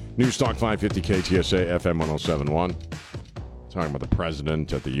 News Talk 550 KTSA, FM 1071. Talking about the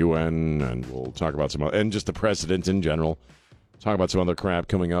president at the UN, and we'll talk about and just the president in general. Talk about some other crap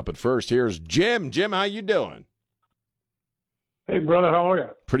coming up. But first, here's Jim. Jim, how you doing? Hey, brother, how are you?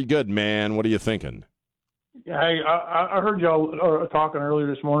 Pretty good, man. What are you thinking? Hey, I heard y'all talking earlier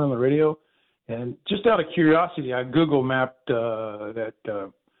this morning on the radio, and just out of curiosity, I Google mapped that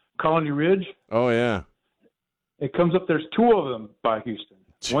Colony Ridge. Oh, yeah. It comes up, there's two of them by Houston.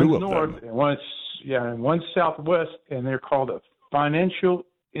 One's north, and one's southwest, and they're called a financial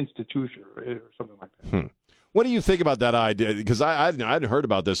institution or something like that. What do you think about that idea? Because I hadn't heard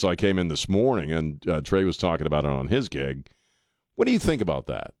about this, so I came in this morning, and Trey was talking about it on his gig. What do you think about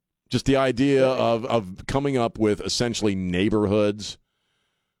that? Just the idea of coming up with essentially neighborhoods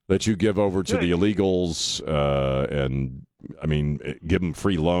that you give over to the illegals and, I mean, give them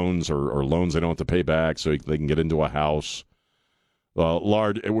free loans or loans they don't have to pay back so they can get into a house.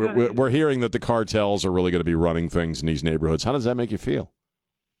 We're hearing that the cartels are really going to be running things in these neighborhoods. How does that make you feel?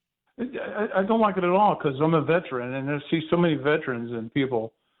 I don't like it at all because I'm a veteran, and I see so many veterans and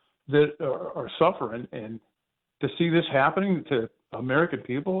people that are suffering, and to see this happening to American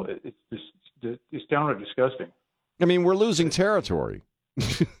people, it's downright disgusting. I mean, we're losing territory.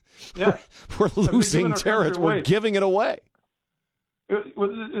 Yeah, we're losing territory. We're giving it away.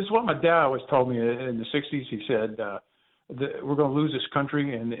 It's what my dad always told me in the '60s. He said, "We're going to lose this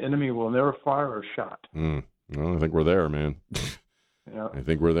country, and the enemy will never fire a shot." Well, I think we're there, man. Yeah. I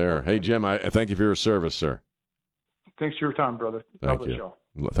think we're there. Hey, Jim, I thank you for your service, sir. Thanks for your time, brother. Thank you.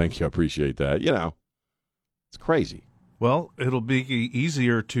 Thank you. I appreciate that. You know, it's crazy. Well, it'll be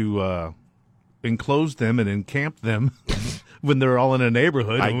easier to enclose them and encamp them when they're all in a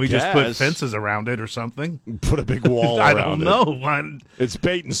neighborhood, and we just put fences around it or something. Put a big wall around it. I don't know. It's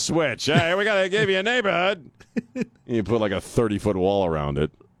bait and switch. Hey, we got to give you a neighborhood. You put like a 30-foot wall around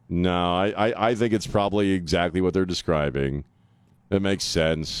it. No, I think it's probably exactly what they're describing. It makes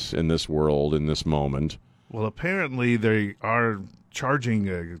sense in this world, in this moment. Well, apparently they are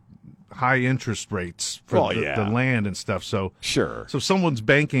charging high interest rates for the land and stuff. So sure. So someone's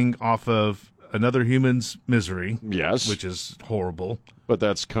banking off of another human's misery. Yes. Which is horrible. But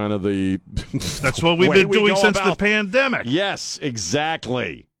that's kind of the that's what we've been doing since the pandemic. Yes,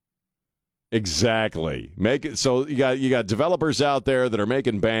 exactly. Exactly. Make it so you got developers out there that are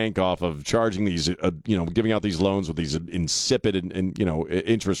making bank off of charging these, giving out these loans with these insipid and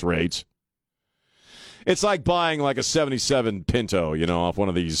interest rates. It's like buying like a 77 Pinto, off one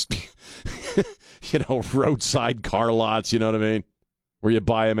of these, roadside car lots. You know what I mean? Where you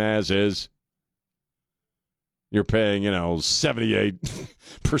buy them as is. You're paying,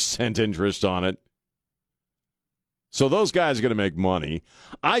 78% interest on it. So those guys are going to make money.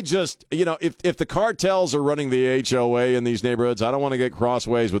 I just, if the cartels are running the HOA in these neighborhoods, I don't want to get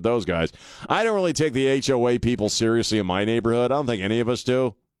crossways with those guys. I don't really take the HOA people seriously in my neighborhood. I don't think any of us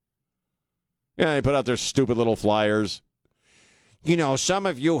do. Yeah, they put out their stupid little flyers. Some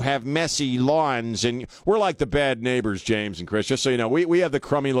of you have messy lawns, and we're like the bad neighbors, James and Chris. Just so you know, we have the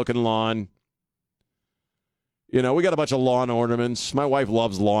crummy-looking lawn. We got a bunch of lawn ornaments. My wife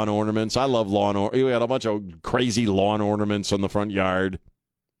loves lawn ornaments. I love lawn ornaments. We got a bunch of crazy lawn ornaments on the front yard.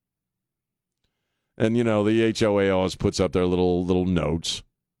 And, the HOA always puts up their little notes.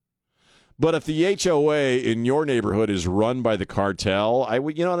 But if the HOA in your neighborhood is run by the cartel, I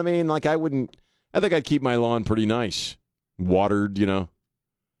would, you know what I mean? Like, I think I'd keep my lawn pretty nice. Watered,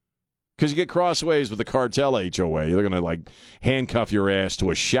 Because you get crossways with the cartel HOA. They're going to, like, handcuff your ass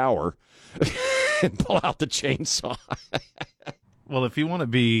to a shower. And pull out the chainsaw. Well, if you want to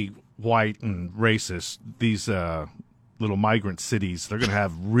be white and racist, these little migrant cities, they're going to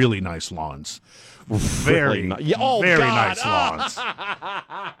have really nice lawns. Very nice lawns.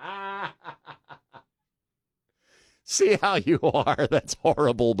 See how you are? That's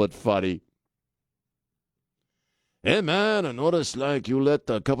horrible but funny. Hey, man, I noticed you let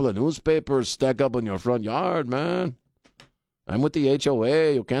a couple of newspapers stack up in your front yard, man. I'm with the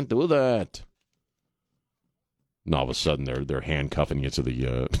HOA. You can't do that. And all of a sudden, they're handcuffing you to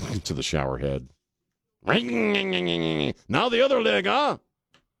the to the shower head. Now the other leg, huh?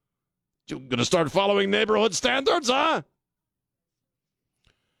 You gonna start following neighborhood standards, huh?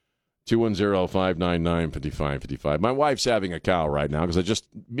 210-599-5555. My wife's having a cow right now because I just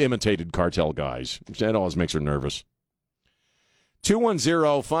imitated cartel guys. That always makes her nervous.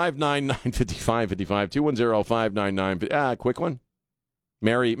 210-599-5555. 210-599. Quick one.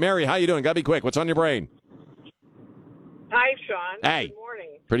 Mary, how you doing? Gotta be quick. What's on your brain? Hi, Sean. Hey. Good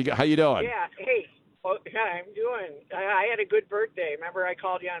morning. Pretty good. How you doing? Yeah. Hey. Oh, yeah, I'm doing. I had a good birthday. Remember, I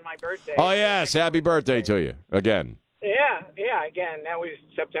called you on my birthday. Oh yes, happy birthday to you again. Yeah. Again, that was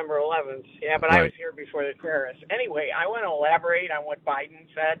September 11th. Yeah, but I was here before the terrorists. Anyway, I want to elaborate on what Biden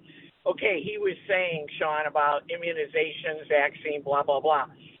said. Okay, he was saying, Sean, about immunizations, vaccine, blah blah blah.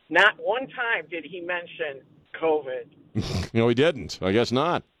 Not one time did he mention COVID. No, he didn't. I guess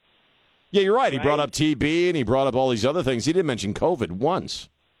not. Yeah, you're right. He brought up TB and he brought up all these other things. He didn't mention COVID once.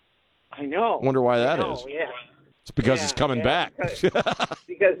 I know. Wonder why that is. Yeah. It's because it's coming back. because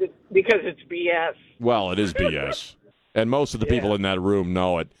it's BS. Well, it is BS. And most of the people in that room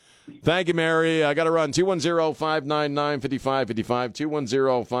know it. Thank you, Mary. I got to run. 210-599-5555.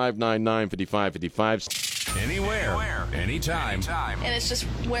 210-599-5555. Anywhere, anytime. And it's just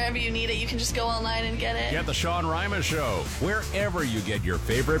wherever you need it, you can just go online and get it. Get the Sean Rima Show, wherever you get your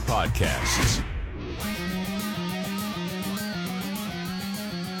favorite podcasts.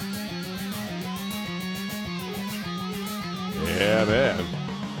 Yeah, man.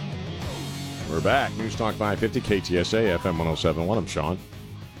 We're back. News Talk 550, KTSA, FM 1071. I'm Sean.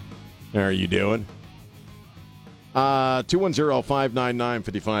 How are you doing?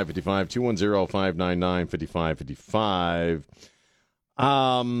 210-599-5555.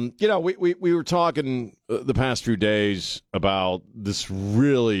 210-599-5555. We were talking the past few days about this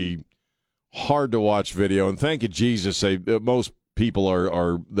really hard to watch video, and thank you, Jesus. Most people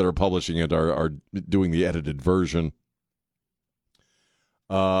that are publishing it are doing the edited version.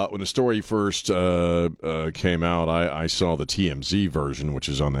 When the story first came out, I saw the TMZ version, which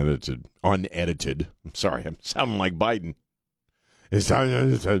is unedited. I'm sorry, I'm sounding like Biden. It's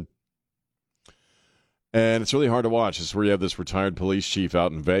unedited. And it's really hard to watch. It's where you have this retired police chief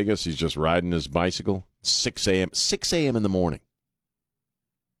out in Vegas. He's just riding his bicycle. 6 a.m. in the morning.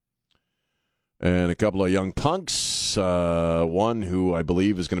 And a couple of young punks, one who I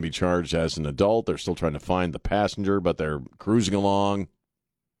believe is going to be charged as an adult. They're still trying to find the passenger, but they're cruising along,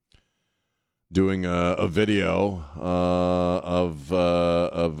 doing a video of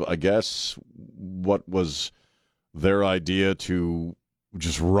I guess what was their idea to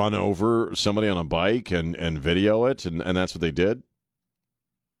just run over somebody on a bike and video it, and that's what they did.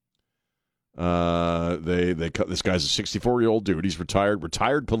 They cut this guy's a 64-year-old dude. He's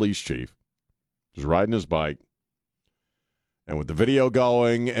retired police chief. He's riding his bike, and with the video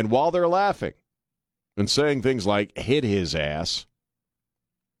going, and while they're laughing and saying things like "hit his ass,"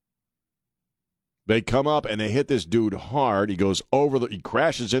 They come up and they hit this dude hard. He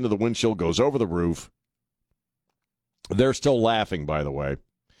crashes into the windshield, goes over the roof. They're still laughing, by the way.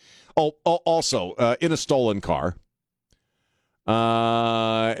 Also, in a stolen car.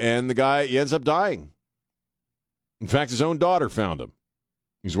 And the guy, he ends up dying. In fact, his own daughter found him.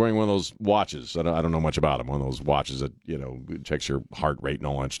 He's wearing one of those watches. I don't know much about him. One of those watches that, checks your heart rate and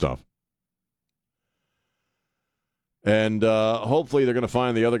all that stuff. And hopefully they're going to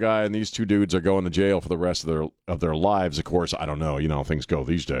find the other guy, and these two dudes are going to jail for the rest of their lives. Of course, I don't know. You know how things go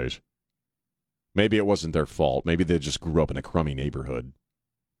these days. Maybe it wasn't their fault. Maybe they just grew up in a crummy neighborhood.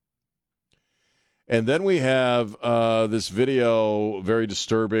 And then we have this video, very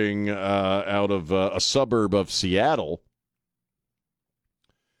disturbing, out of a suburb of Seattle,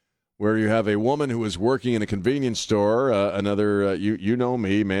 where you have a woman who is working in a convenience store. You know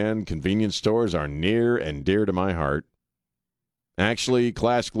me, man. Convenience stores are near and dear to my heart. Actually,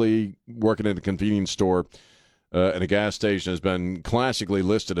 classically, working in a convenience store and a gas station has been classically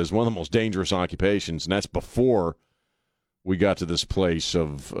listed as one of the most dangerous occupations, and that's before we got to this place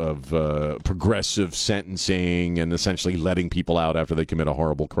of progressive sentencing and essentially letting people out after they commit a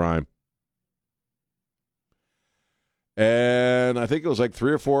horrible crime. And I think it was like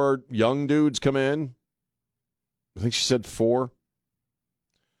 3 or 4 young dudes come in. I think she said 4.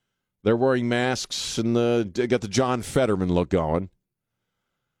 They're wearing masks and they got the John Fetterman look going.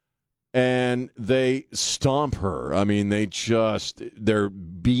 And they stomp her. I mean, they're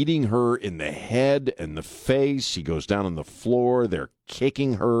beating her in the head and the face. She goes down on the floor. They're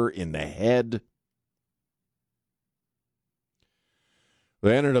kicking her in the head.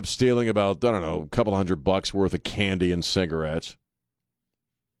 They ended up stealing about, a couple $100 worth of candy and cigarettes.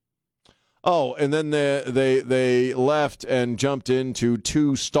 Oh, and then they left and jumped into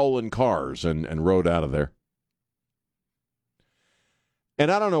 2 stolen cars and rode out of there. And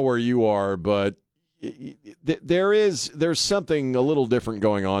I don't know where you are, but there's something a little different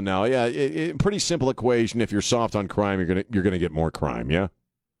going on now. Yeah, pretty simple equation. If you're soft on crime, you're gonna get more crime. Yeah,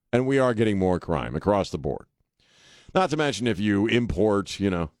 and we are getting more crime across the board. Not to mention if you import,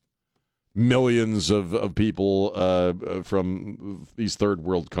 millions of people from these third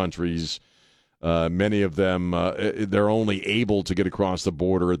world countries. Many of them, they're only able to get across the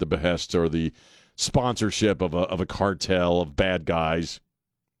border at the behest or the sponsorship of a cartel of bad guys.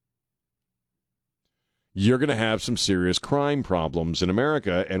 You're going to have some serious crime problems in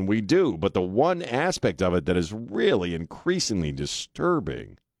America, and we do. But the one aspect of it that is really increasingly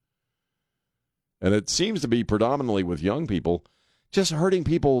disturbing, and it seems to be predominantly with young people, just hurting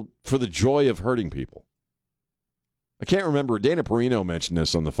people for the joy of hurting people. I can't remember. Dana Perino mentioned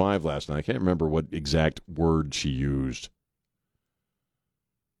this on the 5 last night. I can't remember what exact word she used.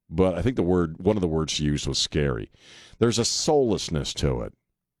 But I think one of the words she used was scary. There's a soullessness to it.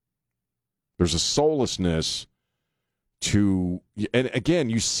 There's a soullessness to, and again,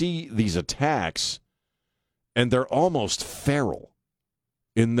 you see these attacks, and they're almost feral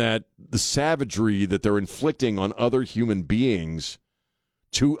in that the savagery that they're inflicting on other human beings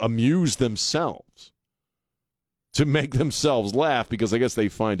to amuse themselves, to make themselves laugh because I guess they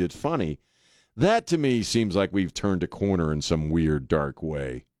find it funny. That, to me, seems like we've turned a corner in some weird, dark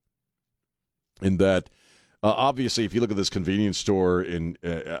way. In that, obviously, if you look at this convenience store in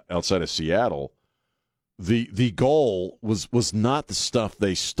outside of Seattle, the goal was not the stuff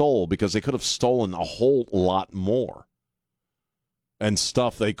they stole, because they could have stolen a whole lot more. And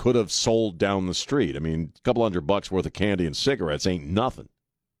stuff they could have sold down the street. I mean, a couple $100 worth of candy and cigarettes ain't nothing.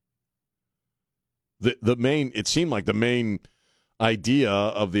 It seemed like the main idea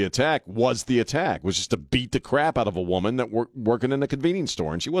of the attack was just to beat the crap out of a woman that working in a convenience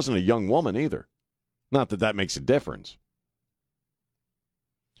store, and she wasn't a young woman either. Not that makes a difference.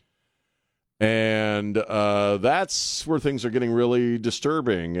 And that's where things are getting really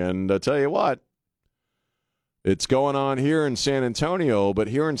disturbing. And I tell you what, it's going on here in San Antonio, but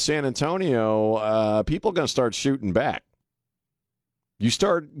here in San Antonio, people are going to start shooting back. You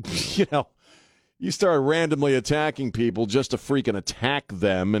start randomly attacking people just to freaking attack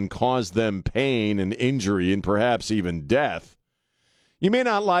them and cause them pain and injury and perhaps even death. You may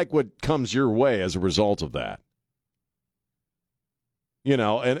not like what comes your way as a result of that.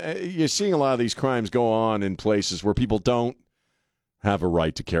 And you're seeing a lot of these crimes go on in places where people don't have a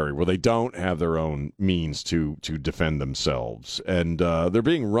right to carry, where they don't have their own means to defend themselves, and they're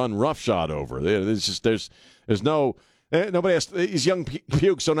being run roughshod over. There's no nobody has. These young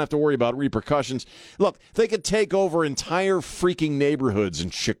pukes don't have to worry about repercussions. Look, they could take over entire freaking neighborhoods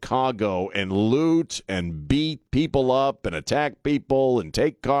in Chicago and loot and beat people up and attack people and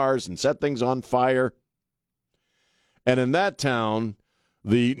take cars and set things on fire. And in that town,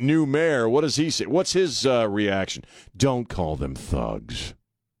 the new mayor, what does he say? What's his reaction? Don't call them thugs.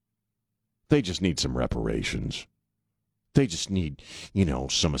 They just need some reparations. They just need,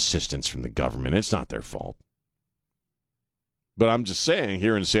 some assistance from the government. It's not their fault. But I'm just saying,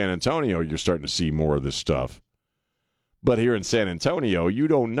 here in San Antonio, you're starting to see more of this stuff. But here in San Antonio, you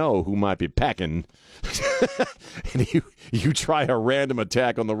don't know who might be packing. And you try a random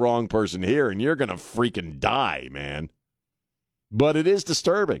attack on the wrong person here, and you're going to freaking die, man. But it is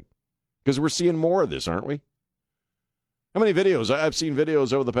disturbing because we're seeing more of this, aren't we? How many videos? I've seen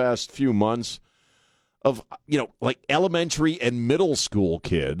videos over the past few months of, like elementary and middle school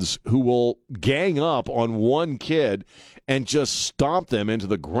kids who will gang up on one kid and just stomp them into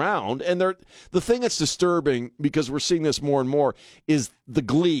the ground. And the thing that's disturbing, because we're seeing this more and more, is the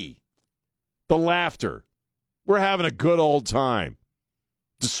glee, the laughter. We're having a good old time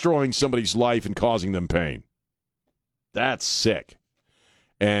destroying somebody's life and causing them pain. That's sick.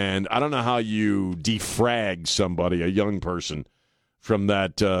 And I don't know how you defrag somebody, a young person, from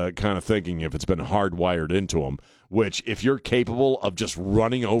that kind of thinking if it's been hardwired into them, which if you're capable of just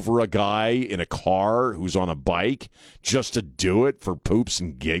running over a guy in a car who's on a bike just to do it for poops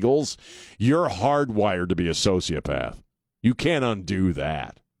and giggles, you're hardwired to be a sociopath. You can't undo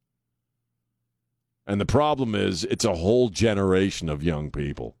that. And the problem is it's a whole generation of young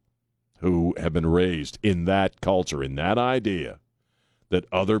people who have been raised in that culture, in that idea that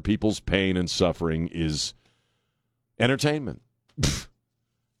other people's pain and suffering is entertainment.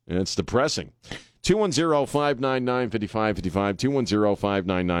 And it's depressing. 210-599-5555,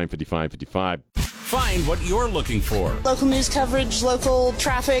 210-599-5555. Find what you're looking for. Local news coverage, local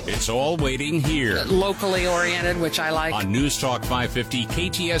traffic. It's all waiting here. Locally oriented, which I like. On News Talk 550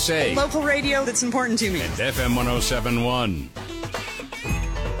 KTSA. Local radio that's important to me. And FM 107.1.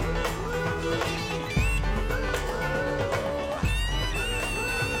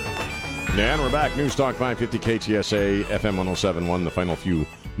 And we're back. News Talk 550 KTSA, FM 107.1, the final few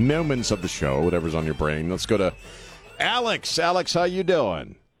moments of the show, whatever's on your brain. Let's go to Alex. Alex, how you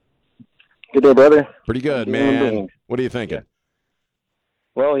doing? Good day, brother. Pretty good, man. What are you thinking? Yeah.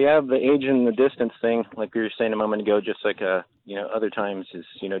 Well, yeah, the age and the distance thing, like we were saying a moment ago, just like, other times is,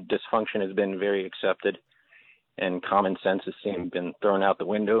 dysfunction has been very accepted and common sense has been thrown out the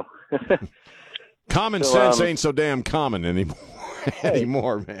window. Common sense ain't so damn common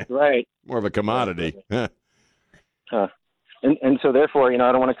anymore, man. Right. More of a commodity. And so therefore, I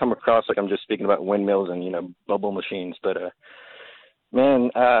don't want to come across like I'm just speaking about windmills and, bubble machines, but,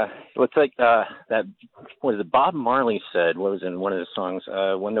 it's like that, what is it, Bob Marley said, what was in one of his songs,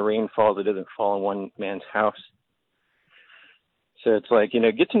 when the rain falls, it doesn't fall on one man's house. So it's like,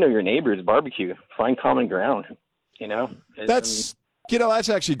 get to know your neighbors, barbecue, find common ground, That's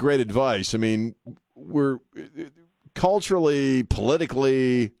actually great advice. I mean, we're culturally,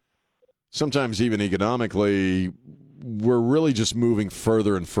 politically, sometimes even economically, we're really just moving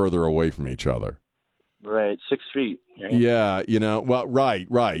further and further away from each other. Right, 6 feet. Right? Yeah, well,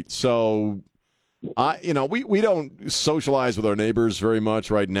 right. So, we don't socialize with our neighbors very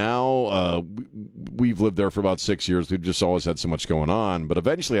much right now. We've lived there for about 6 years. We've just always had so much going on. But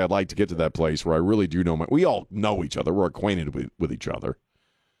eventually I'd like to get to that place where I really do know we all know each other. We're acquainted with each other.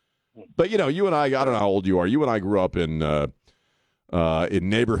 But, you and I don't know how old you are. You and I grew up in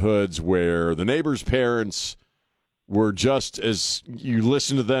neighborhoods where the neighbors' parents were just as you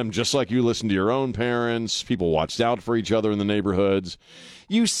listen to them, just like you listen to your own parents. People watched out for each other in the neighborhoods.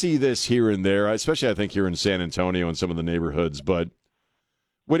 You see this here and there, especially I think here in San Antonio and some of the neighborhoods. But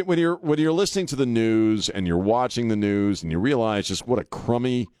when you're listening to the news and you're watching the news and you realize just what a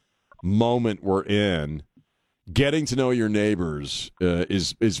crummy moment we're in, getting to know your neighbors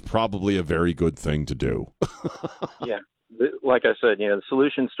is probably a very good thing to do. Yeah, like I said, the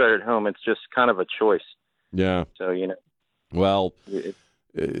solution started at home. It's just kind of a choice. Yeah. So, well,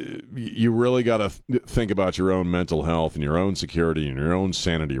 you really got to think about your own mental health and your own security and your own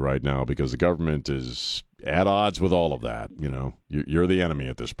sanity right now, because the government is at odds with all of that. You're the enemy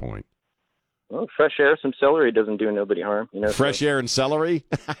at this point. Well, fresh air, some celery doesn't do nobody harm. Fresh air and celery?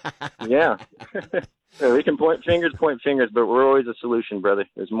 Yeah. So we can point fingers, but we're always a solution, brother.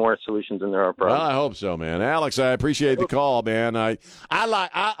 There's more solutions than there are problems. Well, I hope so, man. Alex, I appreciate the call, man.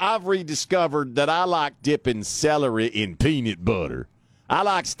 I've rediscovered that I like dipping celery in peanut butter. I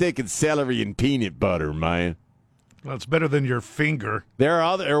like sticking celery in peanut butter, man. Well, it's better than your finger. There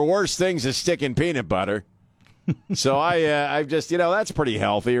are worse things than sticking peanut butter. So I've just, that's pretty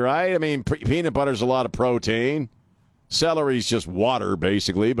healthy, right? I mean, peanut butter's a lot of protein. Celery's just water,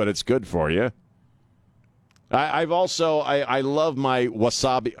 basically, but it's good for you. I love my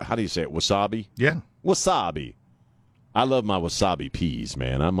wasabi. How do you say it? Wasabi? Yeah. Wasabi. I love my wasabi peas,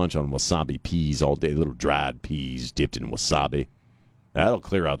 man. I munch on wasabi peas all day, little dried peas dipped in wasabi. That'll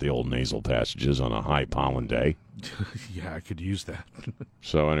clear out the old nasal passages on a high pollen day. Yeah, I could use that.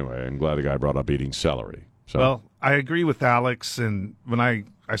 So anyway, I'm glad the guy brought up eating celery. So. Well, I agree with Alex, and when I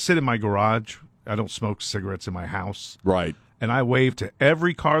sit in my garage, I don't smoke cigarettes in my house. Right. And I wave to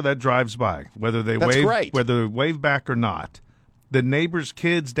every car that drives by, whether they wave back or not. The neighbors'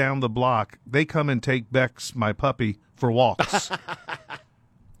 kids down the block, they come and take Bex, my puppy, for walks.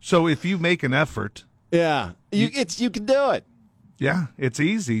 So if you make an effort, yeah, you can do it. Yeah, it's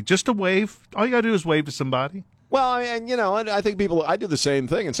easy. Just a wave. All you got to do is wave to somebody. Well, I mean, I think I do the same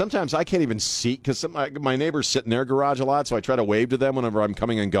thing, and sometimes I can't even see, because my neighbors sit in their garage a lot, so I try to wave to them whenever I'm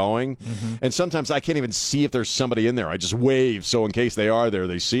coming and going, and sometimes I can't even see if there's somebody in there. I just wave, so in case they are there,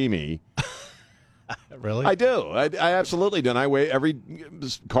 they see me. Really? I do. I absolutely do. And I wave. Every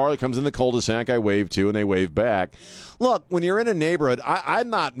car that comes in the cul-de-sac, I wave to, and they wave back. Look, when you're in a neighborhood, I'm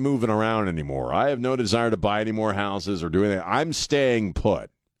not moving around anymore. I have no desire to buy any more houses or do anything. I'm staying put,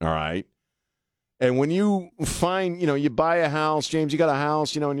 all right? And when you find, you buy a house, James, you got a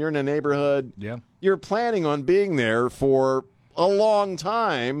house, and you're in a neighborhood, yeah, you're planning on being there for a long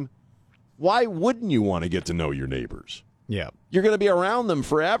time. Why wouldn't you want to get to know your neighbors? Yeah. You're going to be around them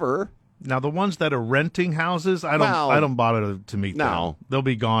forever. Now, the ones that are renting houses, I don't bother to meet them. They'll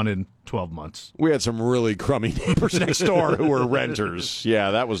be gone in 12 months. We had some really crummy neighbors next door who were renters.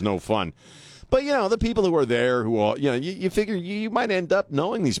 Yeah, that was no fun. But, the people who are there who all, you figure you might end up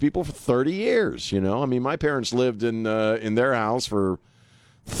knowing these people for 30 years, I mean, my parents lived in their house for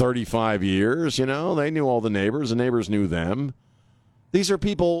 35 years, They knew all the neighbors knew them. These are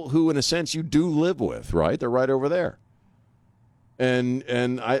people who, in a sense, you do live with, right? They're right over there.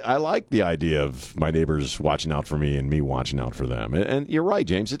 And I like the idea of my neighbors watching out for me and me watching out for them. And you're right,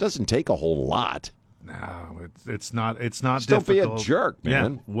 James. It doesn't take a whole lot. No, it's not. It's not Just difficult. don't be a jerk,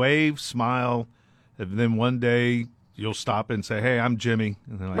 man. Yeah. Wave, smile, and then one day you'll stop and say, "Hey, I'm Jimmy."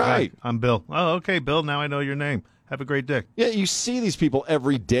 And they're like, right. "Hi, I'm Bill." Oh, okay, Bill. Now I know your name. Have a great day. Yeah, you see these people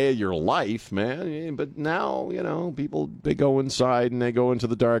every day of your life, man. But now, people, they go inside and they go into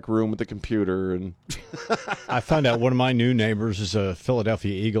the dark room with the computer. And I found out one of my new neighbors is a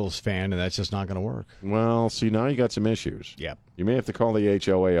Philadelphia Eagles fan, and that's just not going to work. Well, see, now you got some issues. Yep. You may have to call the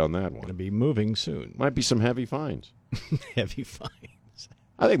HOA on that one. Going to be moving soon. Might be some heavy fines. Heavy fines.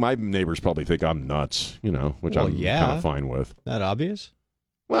 I think my neighbors probably think I'm nuts, which I'm kind of fine with. That obvious?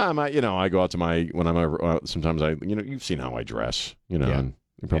 Well, I go out to when I'm over, sometimes you've seen how I dress, and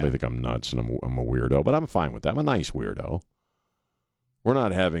you probably think I'm nuts and I'm a weirdo, but I'm fine with that. I'm a nice weirdo. We're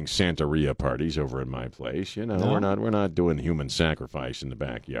not having Santeria parties over in my place, No. We're not doing human sacrifice in the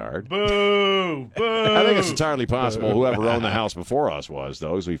backyard. Boo! Boo! I think it's entirely possible whoever owned the house before us was,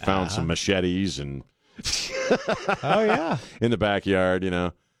 though, because we found some machetes and oh yeah, in the backyard,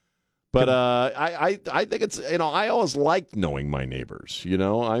 But I think it's I always liked knowing my neighbors.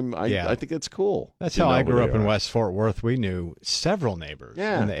 I think it's cool. That's how I grew up in West Fort Worth. We knew several neighbors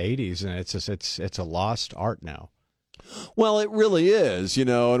in the 80s, and it's a lost art now. Well, it really is,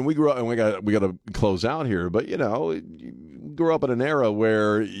 And we grew up, and we got to close out here. But you grew up in an era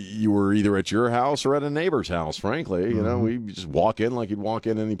where you were either at your house or at a neighbor's house. Frankly, we just walk in like you'd walk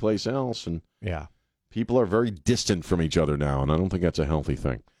in any place else, and people are very distant from each other now, and I don't think that's a healthy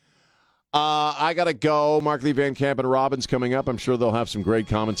thing. I got to go. Mark Lee Van Camp and Robbins coming up. I'm sure they'll have some great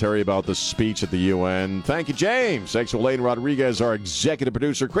commentary about the speech at the UN. Thank you, James. Thanks to Elaine Rodriguez, our executive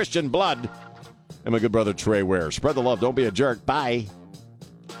producer, Christian Blood, and my good brother, Trey Ware. Spread the love. Don't be a jerk. Bye.